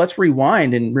let's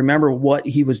rewind and remember what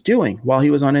he was doing while he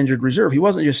was on injured reserve. He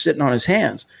wasn't just sitting on his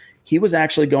hands. He was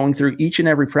actually going through each and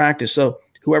every practice. So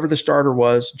whoever the starter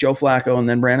was, Joe Flacco and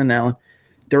then Brandon Allen,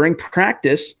 during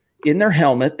practice, in their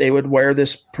helmet, they would wear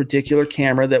this particular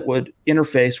camera that would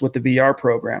interface with the VR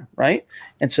program, right?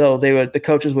 And so the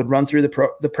coaches would run through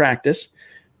the practice.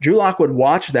 Drew Lock would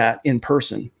watch that in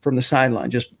person from the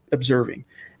sideline, just observing.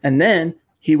 And then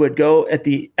he would go at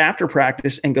the after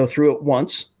practice and go through it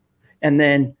once. And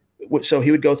then, so he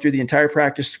would go through the entire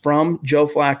practice from Joe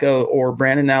Flacco or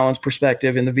Brandon Allen's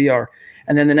perspective in the VR.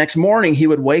 And then the next morning he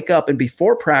would wake up, and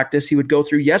before practice, he would go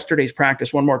through yesterday's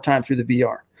practice one more time through the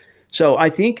VR. So I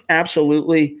think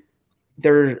absolutely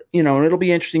there, it'll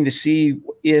be interesting to see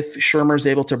if Shurmur's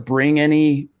able to bring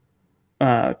any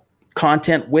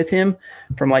content with him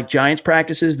from like Giants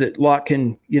practices that Locke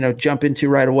can, jump into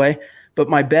right away. But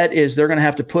my bet is they're going to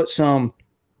have to put some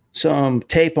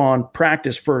tape on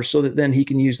practice first so that then he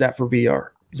can use that for VR.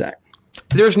 Zach.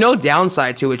 There's no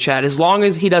downside to it, Chad, as long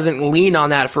as he doesn't lean on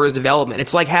that for his development.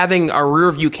 It's like having a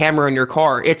rear view camera in your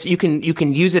car. You can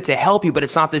use it to help you, but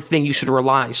it's not the thing you should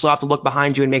rely on. You still have to look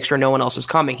behind you and make sure no one else is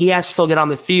coming. He has to still get on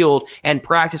the field and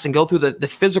practice and go through the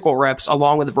physical reps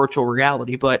along with the virtual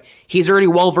reality. But he's already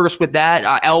well versed with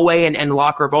that. Elway and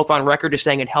Locke are both on record as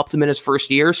saying it helped him in his first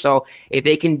year. So if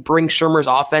they can bring Shurmur's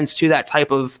offense to that type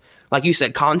of, like you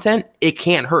said, content, it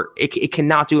can't hurt. It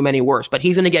cannot do him any worse. But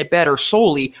he's going to get better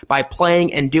solely by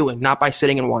playing and doing, not by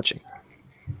sitting and watching.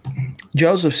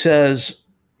 Joseph says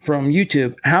from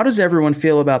YouTube, how does everyone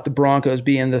feel about the Broncos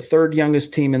being the third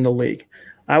youngest team in the league?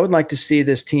 I would like to see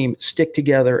this team stick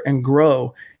together and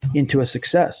grow into a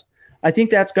success. I think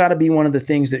that's got to be one of the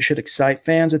things that should excite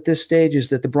fans at this stage, is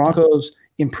that the Broncos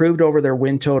improved over their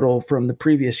win total from the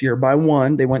previous year by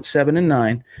 1. They went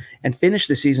 7-9 and finished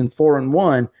the season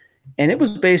 4-1. And it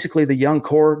was basically the young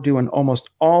core doing almost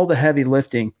all the heavy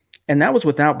lifting. And that was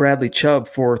without Bradley Chubb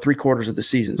for 3/4 of the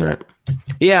season. Right.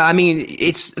 Yeah, I mean,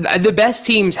 it's the best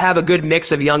teams have a good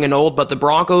mix of young and old, but the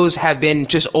Broncos have been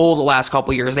just old the last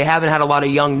couple of years. They haven't had a lot of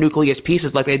young nucleus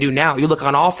pieces like they do now. You look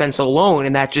on offense alone,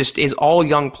 and that just is all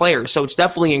young players. So it's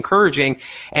definitely encouraging.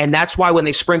 And that's why when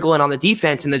they sprinkle in on the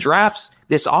defense in the drafts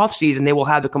this offseason, they will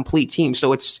have a complete team.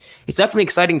 So it's definitely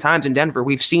exciting times in Denver.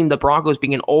 We've seen the Broncos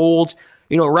being an old,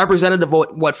 representative of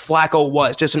what Flacco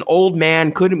was. Just an old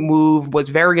man, couldn't move, was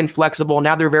very inflexible.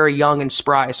 Now they're very young and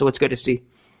spry, so it's good to see.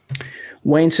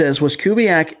 Wayne says, was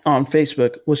Kubiak on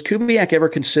Facebook, was Kubiak ever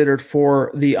considered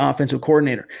for the offensive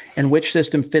coordinator? And which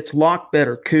system fits Locke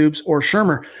better, Kubes or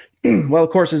Shurmur? Well, of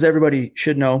course, as everybody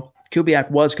should know, Kubiak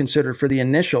was considered for the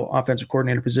initial offensive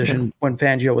coordinator position when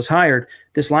Fangio was hired.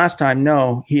 This last time,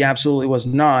 no, he absolutely was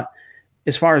not.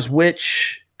 As far as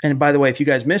which... And by the way, if you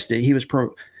guys missed it, he was,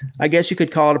 I guess you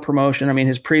could call it a promotion. I mean,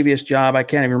 his previous job, I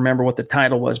can't even remember what the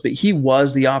title was, but he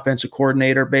was the offensive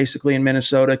coordinator basically in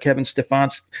Minnesota. Kevin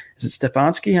Stefanski, is it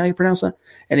Stefanski? How you pronounce that?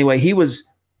 Anyway, he was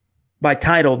by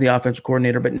title the offensive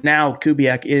coordinator, but now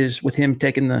Kubiak is, with him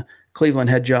taking the Cleveland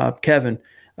head job. Kevin,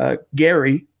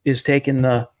 Gary is taking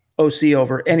the OC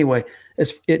over. Anyway,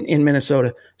 it's in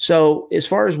Minnesota. So as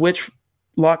far as which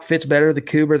Locke fits better, the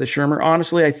Kube or the Shurmur,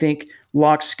 honestly, I think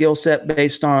Locke's skill set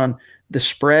based on the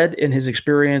spread and his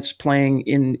experience playing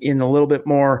in a little bit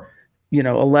more,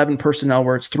 11 personnel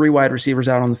where it's 3 wide receivers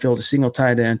out on the field, a single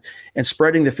tight end, and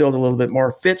spreading the field a little bit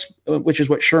more fits, which is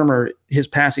what Shurmur, his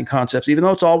passing concepts, even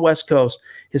though it's all West Coast,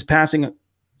 his passing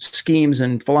schemes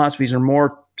and philosophies are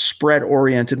more spread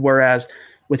oriented. Whereas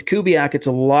with Kubiak, it's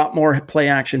a lot more play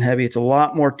action heavy. It's a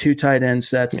lot more 2 tight end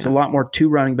sets. It's a lot more 2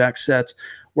 running back sets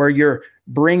where you're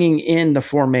bringing in the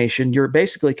formation, you're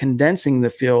basically condensing the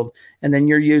field, and then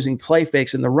you're using play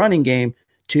fakes in the running game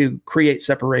to create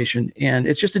separation. And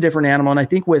it's just a different animal. And I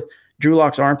think with Drew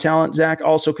Lock's arm talent, Zach,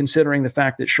 also considering the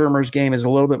fact that Shurmur's game is a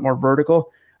little bit more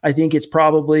vertical, I think it's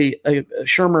probably a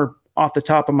Shurmur off the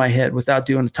top of my head without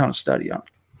doing a ton of study on it.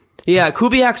 Yeah,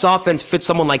 Kubiak's offense fits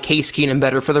someone like Case Keenum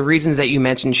better for the reasons that you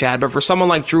mentioned, Chad. But for someone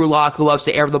like Drew Lock, who loves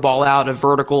to air the ball out, a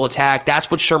vertical attack,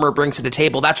 that's what Shurmur brings to the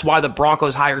table. That's why the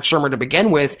Broncos hired Shurmur to begin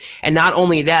with. And not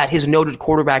only that, his noted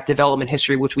quarterback development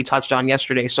history, which we touched on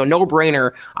yesterday. So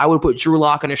no-brainer, I would put Drew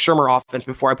Lock in a Shurmur offense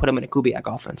before I put him in a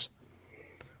Kubiak offense.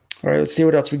 All right, let's see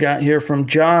what else we got here from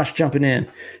Josh jumping in.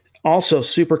 Also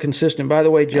super consistent. By the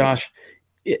way, Josh,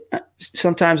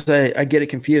 sometimes I get it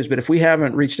confused, but if we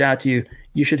haven't reached out to you,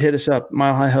 you should hit us up,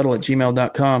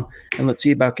 milehighhuddle@gmail.com, and let's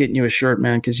see about getting you a shirt,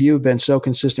 man, because you've been so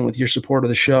consistent with your support of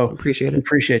the show. Appreciate it. We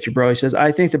appreciate you, bro. He says,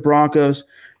 I think the Broncos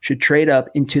should trade up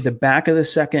into the back of the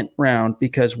second round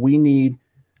because we need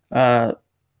will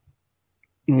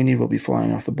be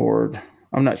flying off the board.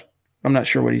 I'm not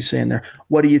sure what he's saying there.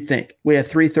 What do you think? We have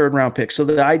 3 third-round picks. So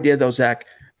the idea, though, Zach,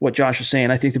 what Josh is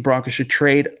saying, I think the Broncos should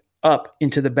trade up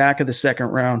into the back of the second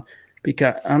round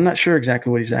because I'm not sure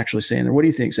exactly what he's actually saying there. What do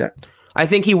you think, Zach? I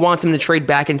think he wants him to trade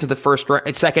back into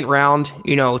the second round,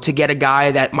 to get a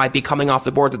guy that might be coming off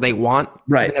the board that they want.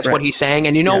 Right. That's what he's saying.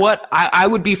 And you know what? I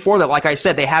would be for that. Like I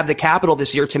said, they have the capital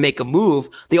this year to make a move.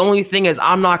 The only thing is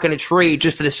I'm not going to trade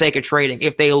just for the sake of trading.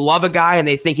 If they love a guy and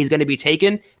they think he's going to be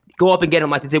taken, go up and get him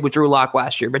like they did with Drew Lock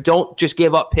last year. But don't just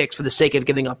give up picks for the sake of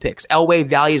giving up picks. Elway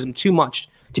values him too much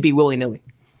to be willy-nilly.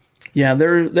 Yeah,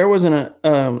 there was an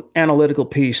analytical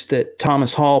piece that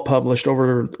Thomas Hall published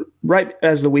over right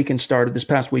as the weekend started this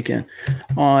past weekend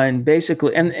on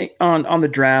basically and on the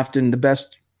draft and the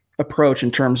best approach in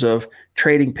terms of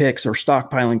trading picks or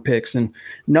stockpiling picks. And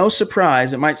no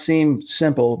surprise, it might seem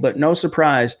simple, but no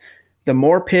surprise, the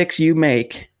more picks you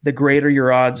make, the greater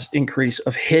your odds increase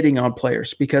of hitting on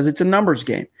players because it's a numbers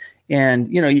game. And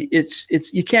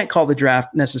it's you can't call the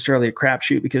draft necessarily a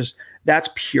crapshoot because that's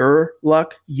pure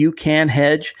luck. You can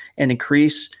hedge and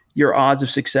increase your odds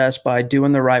of success by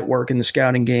doing the right work in the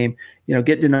scouting game.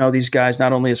 Getting to know these guys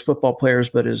not only as football players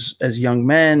but as young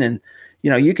men, and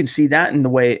you can see that in the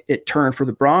way it turned for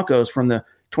the Broncos from the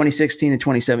 2016 and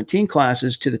 2017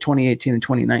 classes to the 2018 and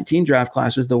 2019 draft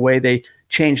classes. The way they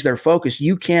changed their focus,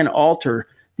 you can alter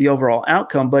the overall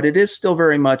outcome, but it is still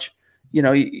very much.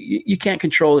 You can't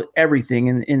control everything,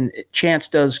 and chance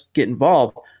does get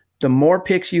involved. The more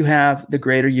picks you have, the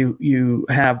greater you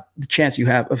have the chance you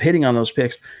have of hitting on those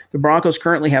picks. The Broncos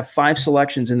currently have 5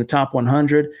 selections in the top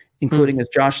 100, including, as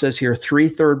Josh says here, 3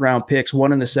 third-round picks,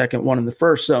 1 in the second, 1 in the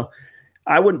first. So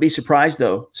I wouldn't be surprised,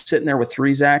 though, sitting there with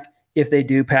 3, Zach, if they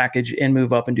do package and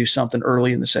move up and do something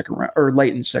early in the second round or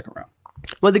late in the second round.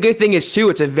 Well, the good thing is, too,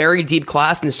 it's a very deep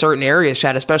class in certain areas,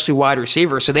 Chad, especially wide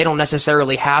receivers, so they don't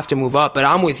necessarily have to move up. But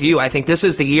I'm with you. I think this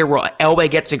is the year where Elway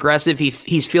gets aggressive.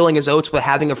 He's feeling his oats with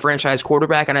having a franchise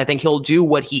quarterback, and I think he'll do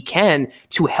what he can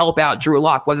to help out Drew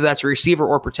Lock, whether that's a receiver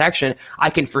or protection. I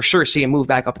can for sure see him move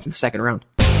back up into the second round.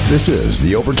 This is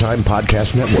the Overtime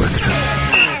Podcast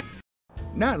Network.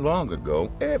 Not long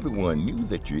ago, everyone knew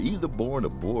that you're either born a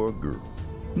boy or girl.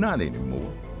 Not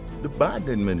anymore. The Biden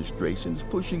administration is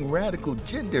pushing radical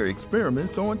gender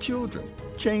experiments on children,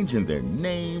 changing their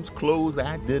names, clothes,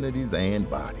 identities, and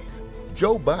bodies.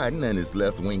 Joe Biden and his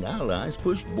left-wing allies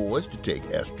pushed boys to take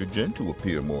estrogen to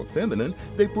appear more feminine.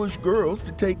 They push girls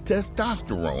to take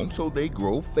testosterone so they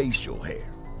grow facial hair.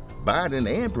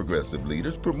 Biden and progressive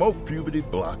leaders promote puberty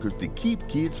blockers to keep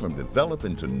kids from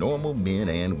developing to normal men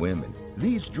and women.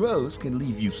 These drugs can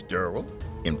leave you sterile,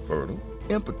 infertile,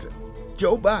 impotent.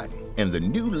 Joe Biden and the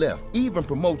new left even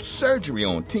promotes surgery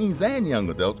on teens and young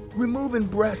adults, removing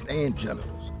breasts and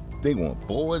genitals. They want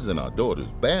boys in our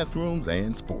daughters' bathrooms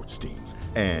and sports teams.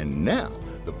 And now,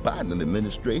 the Biden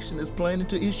administration is planning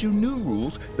to issue new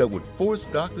rules that would force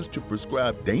doctors to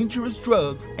prescribe dangerous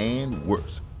drugs and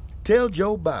worse. Tell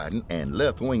Joe Biden and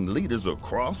left-wing leaders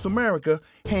across America,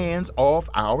 hands off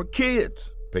our kids.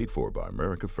 Paid for by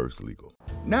America First Legal.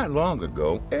 Not long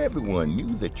ago, everyone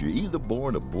knew that you're either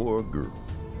born a boy or girl.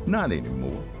 Not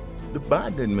anymore. The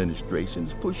Biden administration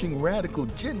is pushing radical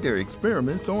gender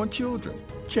experiments on children,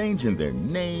 changing their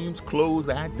names, clothes,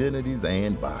 identities,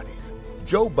 and bodies.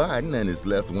 Joe Biden and his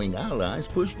left-wing allies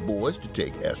push boys to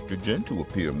take estrogen to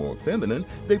appear more feminine.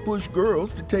 They push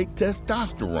girls to take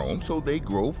testosterone so they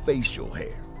grow facial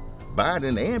hair.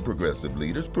 Biden and progressive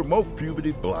leaders promote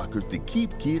puberty blockers to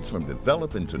keep kids from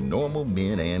developing to normal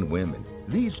men and women.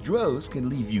 These drugs can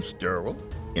leave you sterile,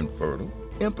 infertile,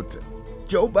 impotent.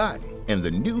 Joe Biden and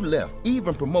the new left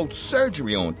even promotes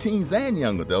surgery on teens and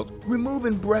young adults,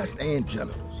 removing breasts and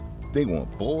genitals. They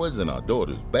want boys in our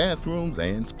daughters' bathrooms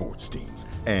and sports teams.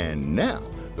 And now,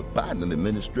 the Biden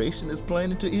administration is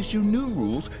planning to issue new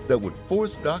rules that would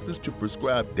force doctors to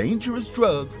prescribe dangerous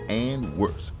drugs and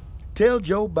worse. Tell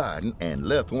Joe Biden and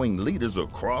left-wing leaders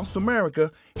across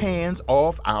America, hands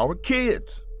off our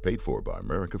kids. Paid for by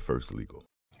America First Legal.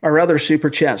 Our other Super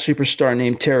Chat superstar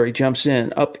named Terry jumps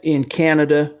in up in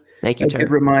Canada. Thank you, Terry. A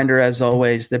good reminder, as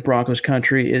always, that Broncos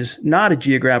country is not a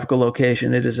geographical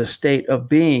location. It is a state of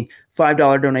being.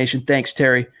 $5 donation. Thanks,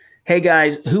 Terry. Hey,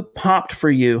 guys, who popped for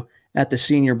you at the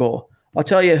Senior Bowl? I'll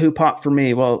tell you who popped for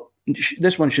me. Well,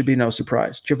 this one should be no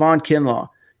surprise. Javon Kinlaw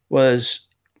was,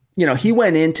 he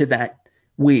went into that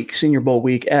week, Senior Bowl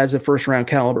week, as a first-round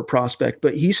caliber prospect,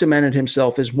 but he cemented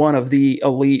himself as one of the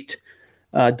elite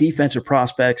defensive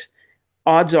prospects.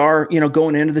 Odds are,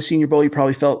 going into the Senior Bowl, you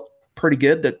probably felt pretty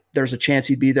good that there's a chance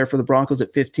he'd be there for the Broncos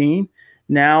at 15.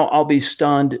 Now I'll be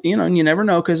stunned, and you never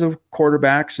know because of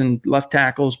quarterbacks and left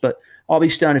tackles, but I'll be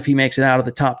stunned if he makes it out of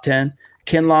the top 10.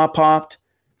 Kinlaw popped.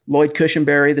 Lloyd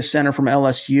Cushenberry, the center from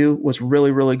LSU, was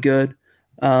really, really good.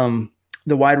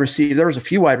 The wide receiver, there was a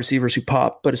few wide receivers who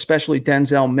popped, but especially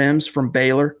Denzel Mims from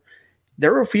Baylor.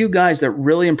 There were a few guys that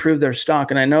really improved their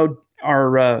stock, and I know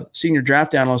our senior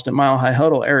draft analyst at Mile High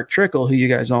Huddle, Eric Trickle, who you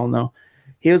guys all know,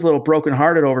 he was a little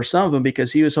brokenhearted over some of them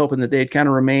because he was hoping that they'd kind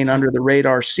of remain under the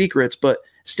radar secrets. But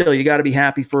still, you got to be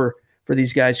happy for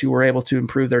these guys who were able to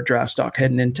improve their draft stock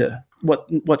heading into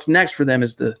what's next for them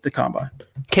is the combine.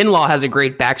 Kinlaw has a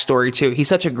great backstory too. He's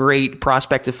such a great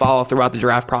prospect to follow throughout the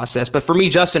draft process. But for me,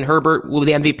 Justin Herbert was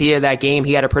the MVP of that game.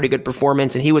 He had a pretty good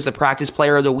performance, and he was the practice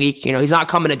player of the week. You know, he's not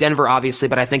coming to Denver, obviously,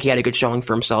 but I think he had a good showing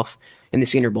for himself in the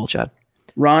Senior Bowl, Chad.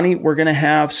 Ronnie, we're going to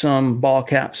have some ball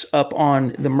caps up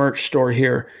on the merch store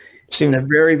here soon, in the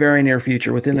very, very near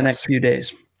future, within the next few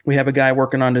days. We have a guy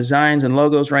working on designs and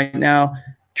logos right now,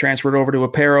 transferred over to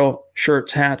apparel,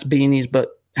 shirts, hats, beanies, but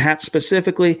hats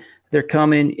specifically, they're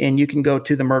coming, and you can go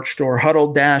to the merch store,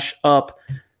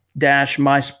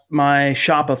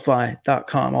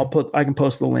 huddle-up-myshopify.com. I can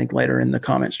post the link later in the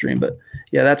comment stream, but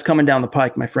yeah, that's coming down the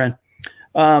pike, my friend.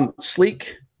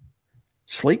 Sleek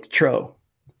Tro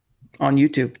on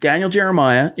YouTube. Daniel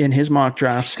Jeremiah in his mock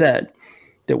draft said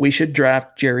that we should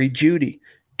draft Jerry Jeudy.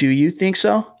 Do you think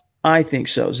so? I think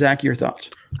so. Zach, your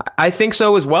thoughts? I think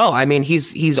so as well. I mean,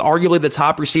 he's arguably the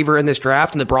top receiver in this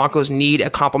draft, and the Broncos need a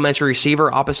complimentary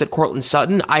receiver opposite Courtland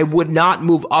Sutton. I would not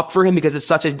move up for him because it's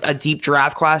such a deep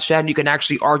draft class, Chad. You can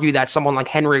actually argue that someone like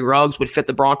Henry Ruggs would fit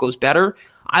the Broncos better.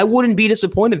 I wouldn't be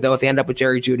disappointed, though, if they end up with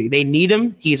Jerry Jeudy. They need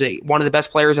him. He's one of the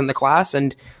best players in the class,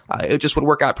 and it just would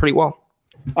work out pretty well.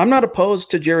 I'm not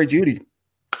opposed to Jerry Jeudy.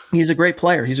 He's a great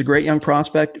player. He's a great young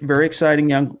prospect, very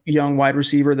exciting young wide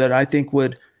receiver that I think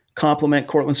would complement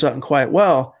Courtland Sutton quite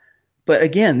well. But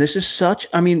again, this is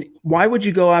why would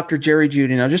you go after Jerry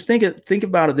Jeudy? Now just think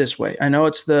about it this way. I know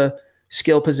it's the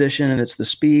skill position and it's the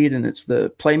speed and it's the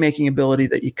playmaking ability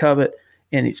that you covet,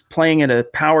 and he's playing at a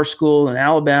power school in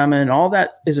Alabama, and all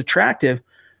that is attractive.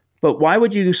 But why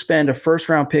would you spend a first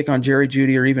round pick on Jerry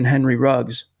Jeudy or even Henry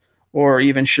Ruggs or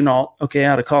even Chenault,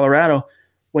 out of Colorado,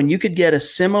 when you could get a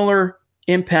similar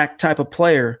impact type of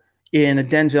player in a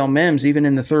Denzel Mims, even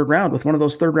in the third round, with one of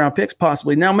those third round picks,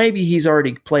 possibly? Now, maybe he's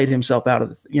already played himself out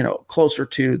of closer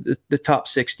to the top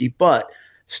 60, but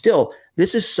still,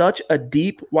 this is such a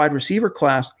deep wide receiver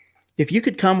class. If you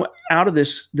could come out of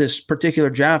this particular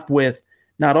draft with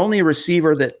not only a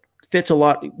receiver that fits a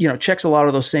lot, checks a lot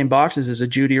of those same boxes as a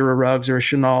Jeudy or a Ruggs or a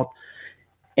Chenault,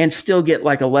 and still get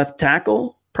like a left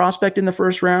tackle prospect in the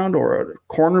first round or a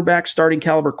cornerback, starting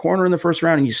caliber corner in the first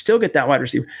round, and you still get that wide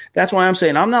receiver. That's why I'm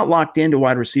saying I'm not locked into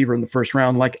wide receiver in the first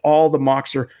round like all the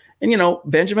mocks are. And,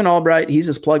 Benjamin Albright, he's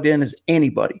as plugged in as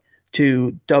anybody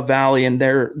to Dove Valley and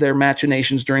their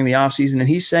machinations during the offseason. And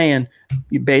he's saying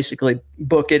you basically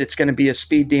book it. It's going to be a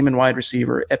speed demon wide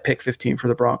receiver at pick 15 for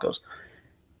the Broncos.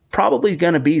 Probably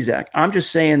going to be Zach. I'm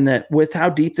just saying that with how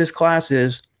deep this class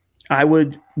is, I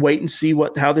would wait and see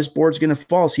how this board's going to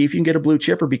fall. See if you can get a blue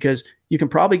chipper, because you can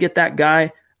probably get that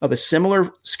guy of a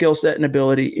similar skill set and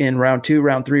ability in round 2,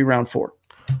 round 3, round 4.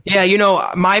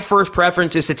 Yeah, my first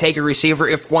preference is to take a receiver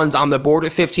if one's on the board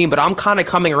at 15, but I'm kind of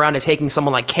coming around to taking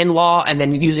someone like Kinlaw and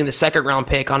then using the second round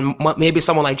pick on maybe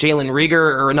someone like Jalen Reagor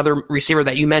or another receiver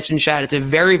that you mentioned, Chad. It's a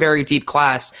very, very deep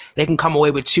class. They can come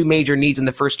away with two major needs in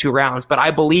the first 2 rounds, but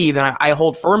I believe, and I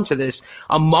hold firm to this,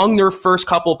 among their first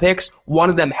couple picks, one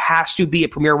of them has to be a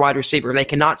premier wide receiver. They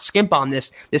cannot skimp on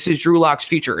this. This is Drew Lock's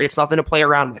future. It's nothing to play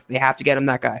around with. They have to get him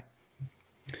that guy.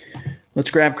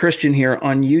 Let's grab Christian here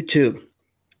on YouTube.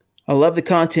 I love the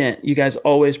content you guys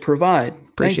always provide.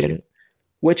 Appreciate it.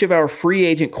 Which of our free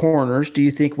agent corners do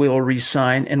you think we will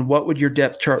re-sign, and what would your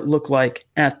depth chart look like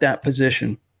at that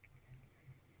position?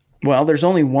 Well, there's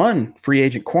only one free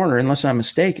agent corner, unless I'm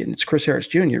mistaken. It's Chris Harris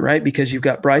Jr., right? Because you've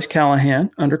got Bryce Callahan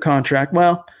under contract.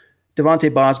 Well,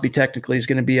 Devontae Bosby technically is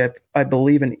going to be, I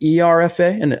believe, an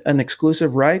ERFA, an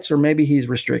exclusive rights, or maybe he's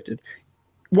restricted.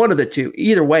 One of the two.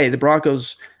 Either way, the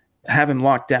Broncos have him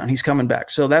locked down. He's coming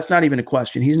back. So that's not even a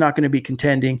question. He's not going to be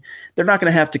contending. They're not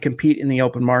going to have to compete in the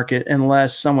open market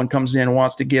unless someone comes in and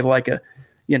wants to give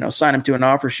sign him to an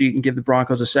offer sheet and give the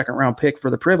Broncos a second round pick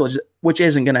for the privilege, which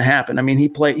isn't going to happen. I mean, he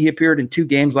appeared in 2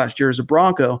 games last year as a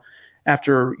Bronco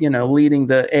after, leading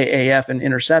the AAF in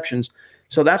interceptions.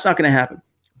 So that's not going to happen.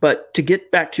 But to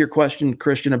get back to your question,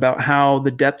 Christian, about how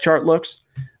the depth chart looks,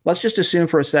 let's just assume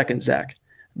for a second, Zach,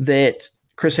 that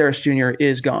Chris Harris Jr.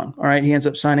 is gone. All right. He ends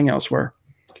up signing elsewhere.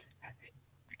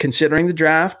 Considering the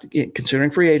draft,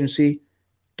 considering free agency,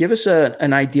 give us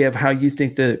an idea of how you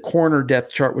think the corner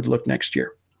depth chart would look next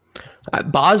year.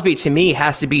 Bosby, to me,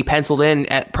 has to be penciled in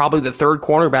at probably the third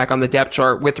cornerback on the depth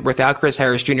chart without Chris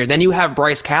Harris Jr. Then you have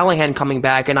Bryce Callahan coming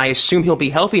back, and I assume he'll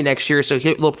be healthy next year. So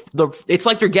it's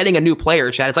like they're getting a new player,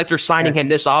 Chad. It's like they're signing him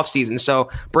this offseason. So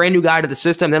brand new guy to the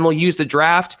system. Then we'll use the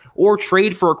draft or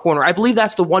trade for a corner. I believe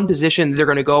that's the one position they're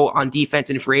going to go on defense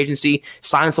in free agency,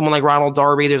 sign someone like Ronald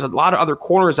Darby. There's a lot of other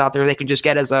corners out there they can just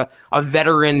get as a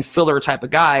veteran filler type of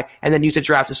guy and then use the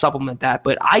draft to supplement that.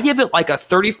 But I give it like a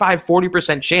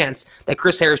 35-40% chance that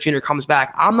Chris Harris Jr. comes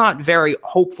back. I'm not very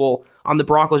hopeful on the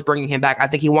Broncos bringing him back. I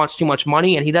think he wants too much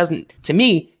money, and he doesn't. To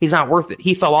me, he's not worth it.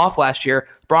 He fell off last year.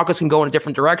 Broncos can go in a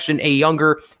different direction, a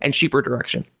younger and cheaper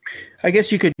direction. I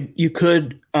guess you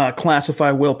could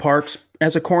classify Will Parks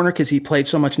as a corner because he played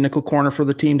so much nickel corner for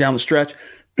the team down the stretch,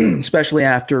 especially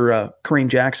after Kareem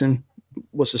Jackson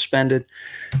was suspended.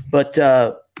 But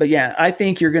yeah, I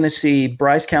think you're going to see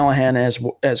Bryce Callahan as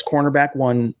cornerback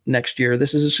 1 next year.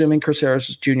 This is assuming Chris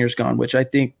Harris Jr. is gone, which I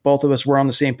think both of us were on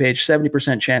the same page.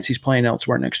 70% chance he's playing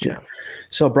elsewhere next year.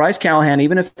 So Bryce Callahan,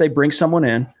 even if they bring someone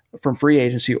in from free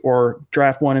agency or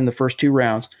draft one in the first 2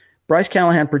 rounds, Bryce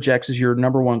Callahan projects as your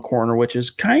number 1 corner, which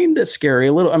is kind of scary.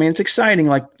 A little. I mean, it's exciting.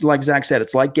 Like Zach said,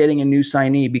 it's like getting a new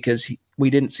signee because we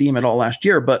didn't see him at all last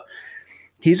year, but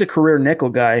he's a career nickel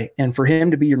guy, and for him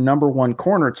to be your number 1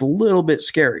 corner, it's a little bit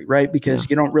scary, right? Because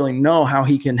you don't really know how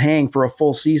he can hang for a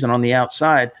full season on the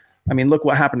outside. I mean, look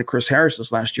what happened to Chris Harris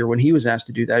this last year when he was asked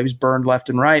to do that. He was burned left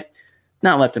and right.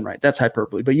 Not left and right. That's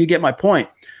hyperbole, but you get my point.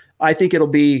 I think it'll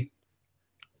be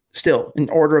still in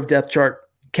order of depth chart,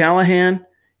 Callahan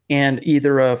and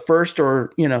either a first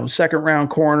or second round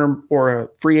corner or a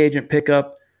free agent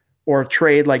pickup or a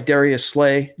trade like Darius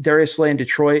Slay. Darius Slay in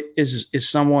Detroit is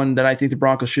someone that I think the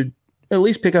Broncos should at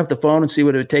least pick up the phone and see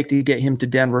what it would take to get him to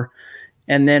Denver.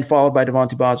 And then followed by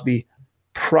Devontae Bosby,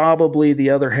 probably the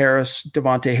other Harris,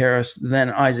 Devontae Harris, then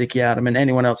Isaac Yiadom, and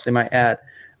anyone else they might add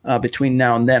between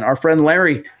now and then. Our friend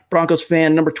Larry, Broncos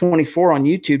fan number 24 on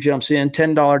YouTube, jumps in,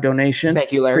 $10 donation.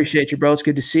 Thank you, Larry. Appreciate you, bro. It's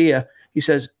good to see you. He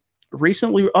says,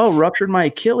 recently, ruptured my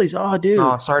Achilles. Oh, dude.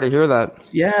 Oh, sorry to hear that.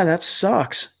 Yeah, that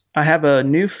sucks. I have a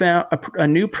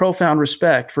new profound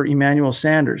respect for Emmanuel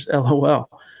Sanders, LOL.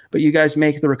 But you guys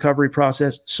make the recovery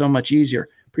process so much easier.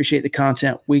 Appreciate the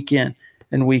content week in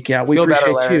and week out. We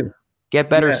appreciate you. Get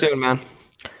better soon, man.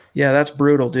 Yeah, that's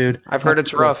brutal, dude. I've heard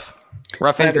it's rough.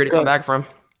 Rough injury to come back from.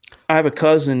 I have a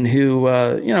cousin who,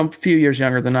 a few years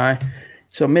younger than I,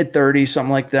 so mid-30s,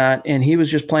 something like that, and he was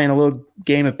just playing a little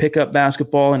game of pickup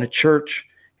basketball in a church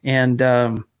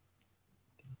and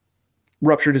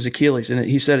ruptured his Achilles, and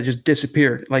he said it just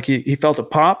disappeared. Like he felt a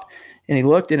pop, and he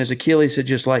looked, and his Achilles had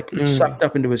just sucked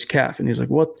up into his calf, and he was like,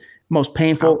 "What?" Most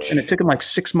painful, and it took him like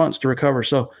 6 months to recover.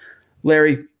 So,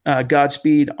 Larry,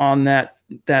 Godspeed on that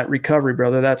recovery,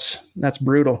 brother. That's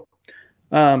brutal.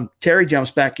 Terry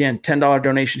jumps back in, $10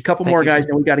 donation. A couple more guys,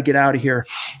 and we got to get out of here.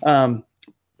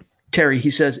 Terry, he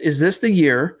says, is this the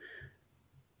year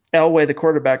Elway, the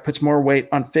quarterback, puts more weight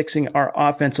on fixing our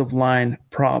offensive line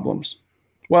problems?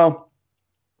 Well,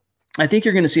 I think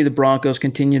you're going to see the Broncos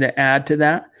continue to add to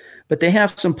that, but they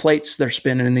have some plates they're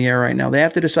spinning in the air right now. They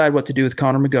have to decide what to do with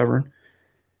Connor McGovern.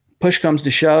 Push comes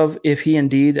to shove. If he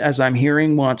indeed, as I'm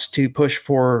hearing, wants to push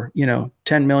for,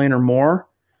 $10 million or more,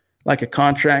 like a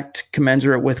contract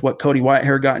commensurate with what Cody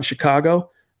Whitehair got in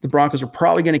Chicago, the Broncos are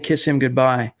probably going to kiss him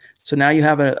goodbye. So now you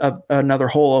have another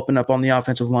hole open up on the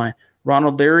offensive line.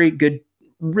 Ronald Leary,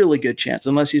 really good chance,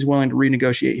 unless he's willing to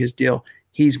renegotiate his deal.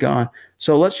 He's gone.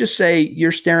 So let's just say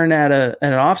you're staring at an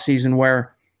offseason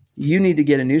where you need to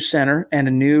get a new center and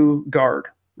a new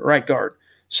right guard.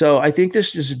 So I think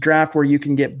this is a draft where you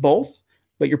can get both,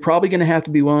 but you're probably going to have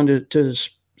to be willing to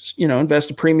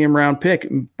invest a premium round pick.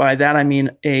 By that, I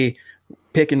mean a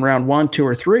pick in round 1, 2,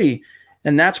 or 3.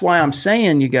 And that's why I'm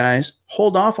saying, you guys,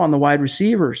 hold off on the wide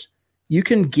receivers. You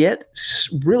can get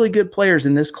really good players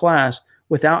in this class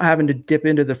without having to dip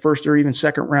into the first or even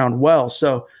second round well.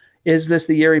 So is this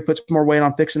the year he puts more weight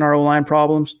on fixing our O-line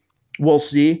problems? We'll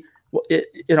see.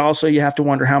 It also, you have to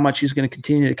wonder how much he's going to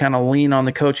continue to kind of lean on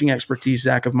the coaching expertise,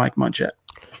 Zach, of Mike Munchak.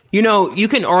 You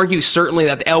can argue certainly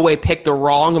that Elway picked the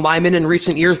wrong lineman in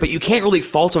recent years, but you can't really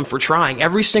fault him for trying.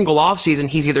 Every single offseason,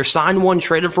 he's either signed one,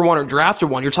 traded for one, or drafted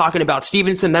one. You're talking about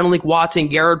Stevenson, Menelik Watson,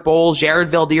 Garrett Bowles, Jared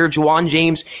Veldheer, Juwan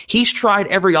James. He's tried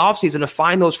every offseason to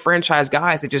find those franchise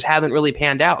guys that just haven't really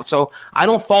panned out. So I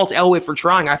don't fault Elway for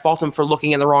trying. I fault him for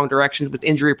looking in the wrong directions with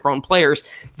injury-prone players.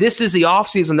 This is the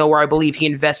offseason, though, where I believe he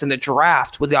invests in the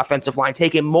draft with the offensive line,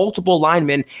 taking multiple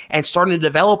linemen and starting to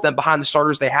develop them behind the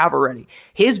starters they have already.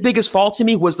 His biggest fault to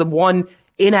me was the one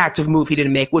inactive move he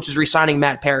didn't make, which was re-signing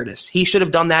Matt Paradis. He should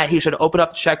have done that. He should have opened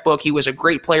up the checkbook. He was a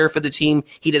great player for the team.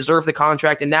 He deserved the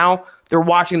contract. And now they're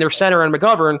watching their center and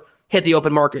McGovern hit the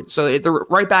open market. So they're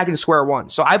right back in square one.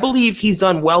 So I believe he's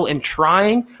done well in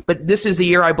trying, but this is the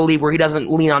year, I believe, where he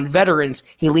doesn't lean on veterans.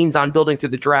 He leans on building through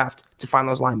the draft to find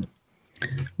those linemen.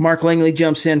 Mark Langley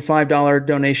jumps in, $5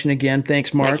 donation again.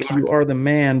 Thanks, Mark. Thank you, Mark. You are the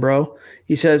man, bro.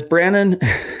 He says, Brandon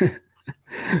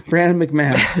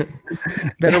McMahon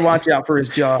better watch out for his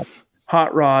job.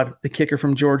 Hot Rod, the kicker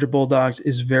from Georgia Bulldogs,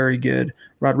 is very good.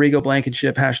 Rodrigo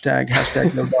Blankenship, hashtag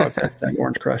no dogs, hashtag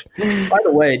Orange Crush. By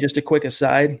the way, just a quick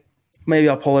aside, maybe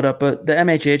I'll pull it up, but the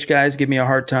MHH guys give me a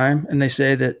hard time, and they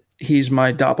say that he's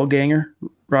my doppelganger,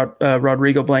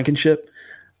 Rodrigo Blankenship.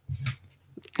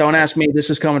 Don't ask me. This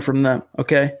is coming from them,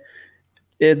 okay?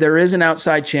 There is an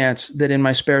outside chance that in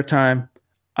my spare time,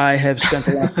 I have spent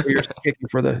the last 4 years kicking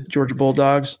for the Georgia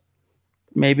Bulldogs.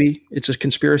 Maybe it's a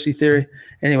conspiracy theory.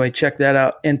 Anyway, check that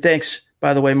out. And thanks,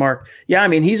 by the way, Mark. Yeah, I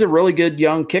mean, he's a really good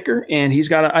young kicker, and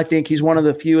I think he's one of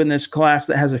the few in this class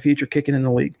that has a future kicking in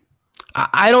the league.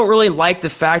 I don't really like the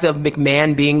fact of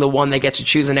McMahon being the one that gets to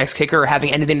choose the next kicker or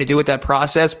having anything to do with that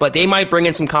process, but they might bring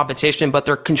in some competition, but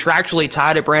they're contractually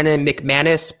tied to Brandon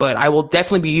McManus, but I will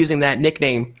definitely be using that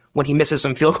nickname when he misses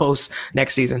some field goals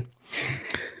next season.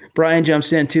 Brian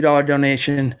jumps in, $2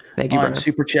 donation. Thank you, on Brian.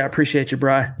 Super Chat. Appreciate you,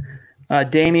 Brian.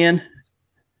 Damien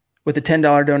with a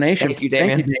 $10 donation. Thank you,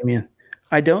 Damien. Thank you, Damien.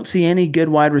 I don't see any good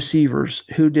wide receivers.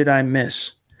 Who did I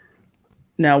miss?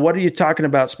 Now, what are you talking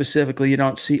about specifically? I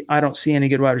don't see any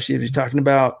good wide receivers. You're talking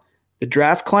about the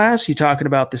draft class? You're talking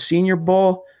about the Senior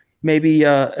Bowl? Maybe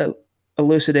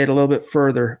elucidate a little bit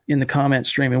further in the comment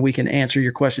stream, and we can answer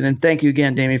your question. And thank you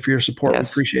again, Damien, for your support. Yes.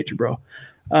 We appreciate you, bro.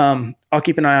 I'll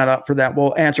keep an eye out for that.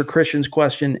 We'll answer Christian's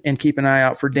question and keep an eye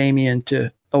out for Damien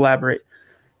to elaborate.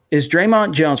 Is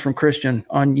Draymond Jones from Christian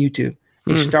on YouTube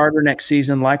a starter next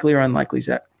season, likely or unlikely,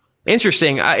 Zach?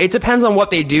 Interesting. It depends on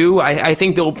what they do. I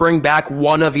think they'll bring back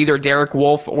one of either Derek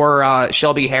Wolfe or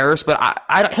Shelby Harris, but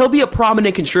he'll be a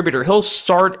prominent contributor. He'll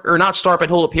start, or not start, but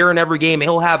he'll appear in every game.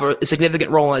 He'll have a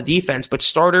significant role on the defense, but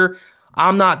starter,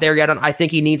 I'm not there yet. I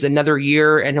think he needs another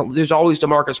year, and there's always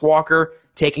DeMarcus Walker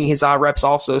taking his reps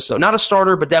also. So not a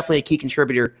starter, but definitely a key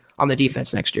contributor on the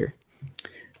defense next year.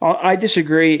 I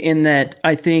disagree in that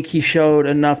I think he showed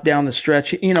enough down the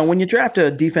stretch. You know, when you draft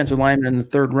a defensive lineman in the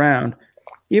third round,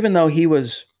 even though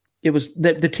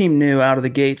the team knew out of the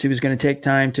gates he was going to take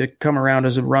time to come around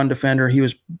as a run defender. He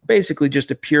was basically just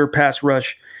a pure pass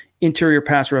rush, interior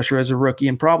pass rusher as a rookie,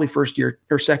 and probably first year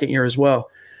or second year as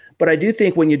well. But I do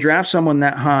think when you draft someone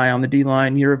that high on the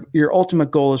D-line, your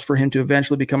ultimate goal is for him to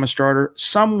eventually become a starter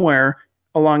somewhere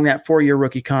along that 4-year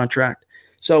rookie contract.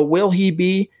 So will he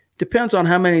be? Depends on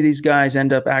how many of these guys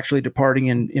end up actually departing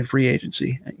in free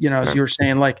agency. You know, as you were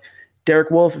saying, like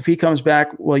Derek Wolfe, if he comes back,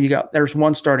 well, there's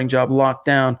one starting job locked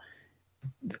down.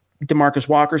 DeMarcus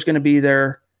Walker's going to be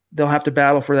there. They'll have to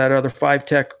battle for that other 5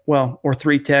 tech, or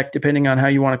 3 tech, depending on how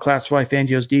you want to classify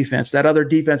Fangio's defense. That other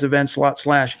defensive end slot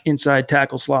 / inside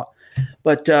tackle slot.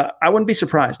 But I wouldn't be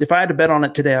surprised. If I had to bet on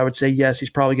it today, I would say yes,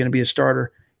 he's probably going to be a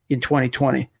starter in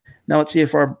 2020. Now let's see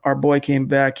if our boy came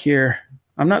back here.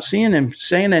 I'm not seeing him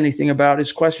saying anything about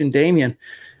his question, Damien.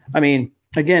 I mean,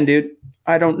 again, dude,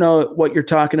 I don't know what you're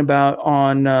talking about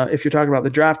on if you're talking about the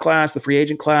draft class, the free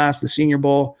agent class, the Senior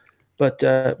Bowl. But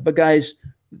guys,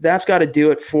 that's got to do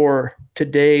it for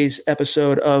today's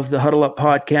episode of the Huddle Up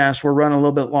Podcast. We're running a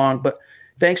little bit long, but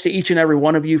thanks to each and every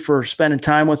one of you for spending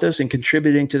time with us and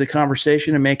contributing to the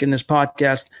conversation and making this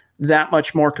podcast that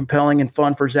much more compelling and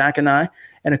fun for Zach and I.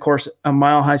 And, of course, a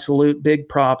mile-high salute, big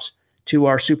props to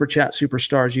our Super Chat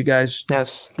superstars. You guys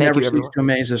never cease to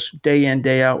amaze us day in,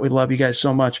 day out. We love you guys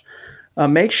so much.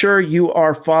 Make sure you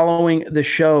are following the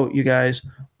show, you guys,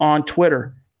 on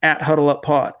Twitter at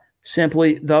HuddleUpPod.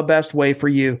 Simply the best way for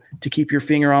you to keep your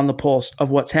finger on the pulse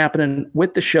of what's happening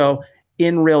with the show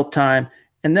in real time.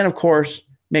 And then, of course,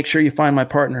 make sure you find my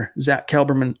partner, Zach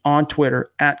Kelberman, on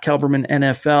Twitter at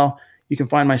KelbermanNFL. You can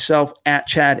find myself at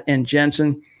Chad and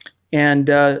Jensen. And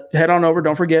head on over.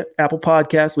 Don't forget, Apple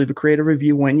Podcasts. Leave a creative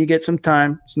review when you get some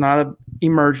time. It's not an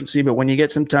emergency, but when you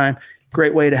get some time,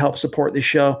 great way to help support the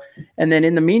show. And then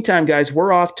in the meantime, guys,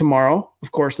 we're off tomorrow.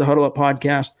 Of course, the Huddle Up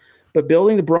Podcast. But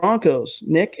Building the Broncos,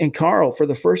 Nick and Carl, for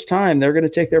the first time, they're going to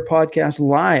take their podcast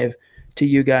live to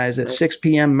you guys at 6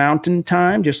 p.m. Mountain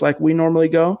Time, just like we normally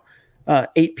go,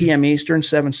 8 p.m. Eastern,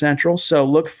 7 Central. So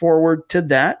look forward to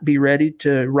that. Be ready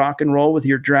to rock and roll with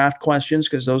your draft questions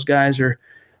because those guys are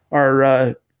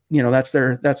that's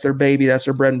their baby. That's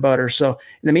their bread and butter. So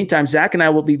in the meantime, Zach and I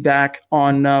will be back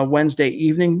on Wednesday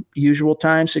evening, usual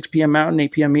time, 6 p.m. Mountain,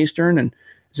 8 p.m. Eastern. And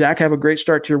Zach, have a great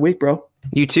start to your week, bro.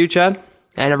 You too, Chad,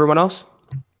 and everyone else.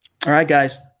 All right,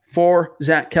 guys. For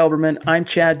Zach Kelberman, I'm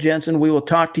Chad Jensen. We will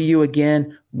talk to you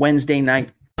again Wednesday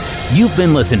night. You've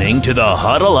been listening to the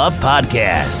Huddle Up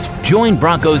Podcast. Join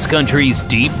Broncos Country's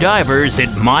deep divers at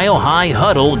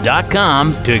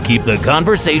milehighhuddle.com to keep the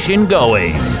conversation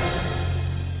going.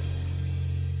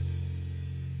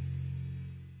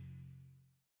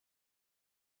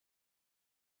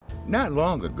 Not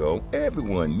long ago,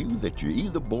 everyone knew that you're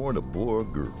either born a boy or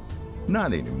girl.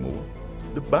 Not anymore.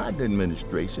 The Biden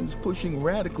administration is pushing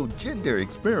radical gender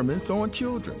experiments on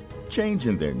children,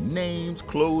 changing their names,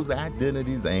 clothes,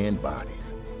 identities, and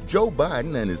bodies. Joe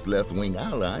Biden and his left-wing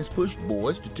allies push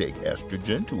boys to take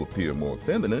estrogen to appear more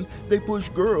feminine. They push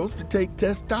girls to take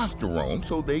testosterone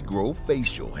so they grow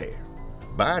facial hair.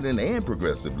 Biden and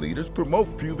progressive leaders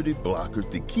promote puberty blockers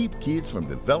to keep kids from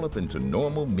developing to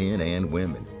normal men and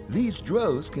women. These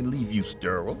drugs can leave you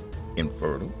sterile,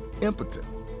 infertile, impotent.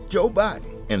 Joe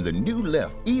Biden and the new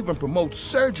left even promote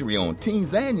surgery on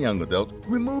teens and young adults,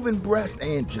 removing breasts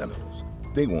and genitals.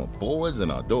 They want boys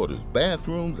in our daughters'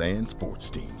 bathrooms and sports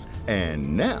teams.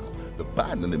 And now, the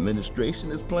Biden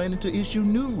administration is planning to issue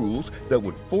new rules that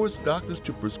would force doctors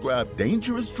to prescribe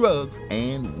dangerous drugs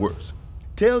and worse.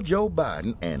 Tell Joe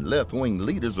Biden and left-wing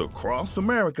leaders across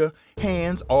America,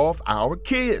 hands off our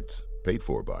kids. Paid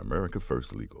for by America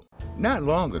First Legal. Not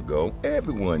long ago,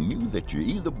 everyone knew that you're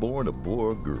either born a boy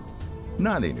or girl.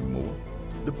 Not anymore.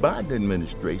 The Biden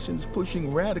administration is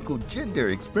pushing radical gender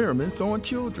experiments on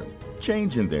children,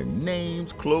 changing their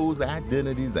names, clothes,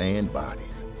 identities, and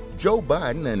bodies. Joe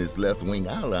Biden and his left-wing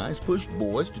allies push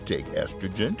boys to take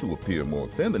estrogen to appear more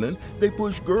feminine. They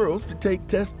push girls to take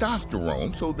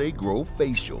testosterone so they grow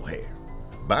facial hair.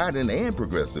 Biden and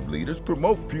progressive leaders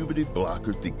promote puberty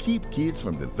blockers to keep kids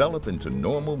from developing to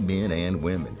normal men and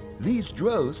women. These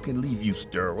drugs can leave you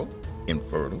sterile,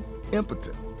 infertile,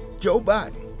 impotent. Joe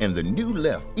Biden and the new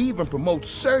left even promote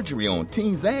surgery on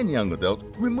teens and young adults,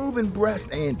 removing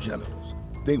breasts and genitals.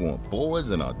 They want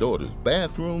boys in our daughters'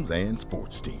 bathrooms and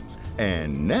sports teams.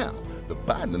 And now, the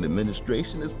Biden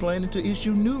administration is planning to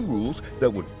issue new rules that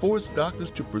would force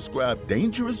doctors to prescribe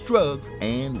dangerous drugs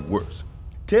and worse.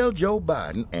 Tell Joe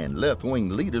Biden and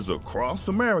left-wing leaders across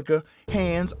America,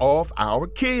 hands off our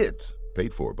kids.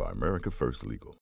 Paid for by America First Legal.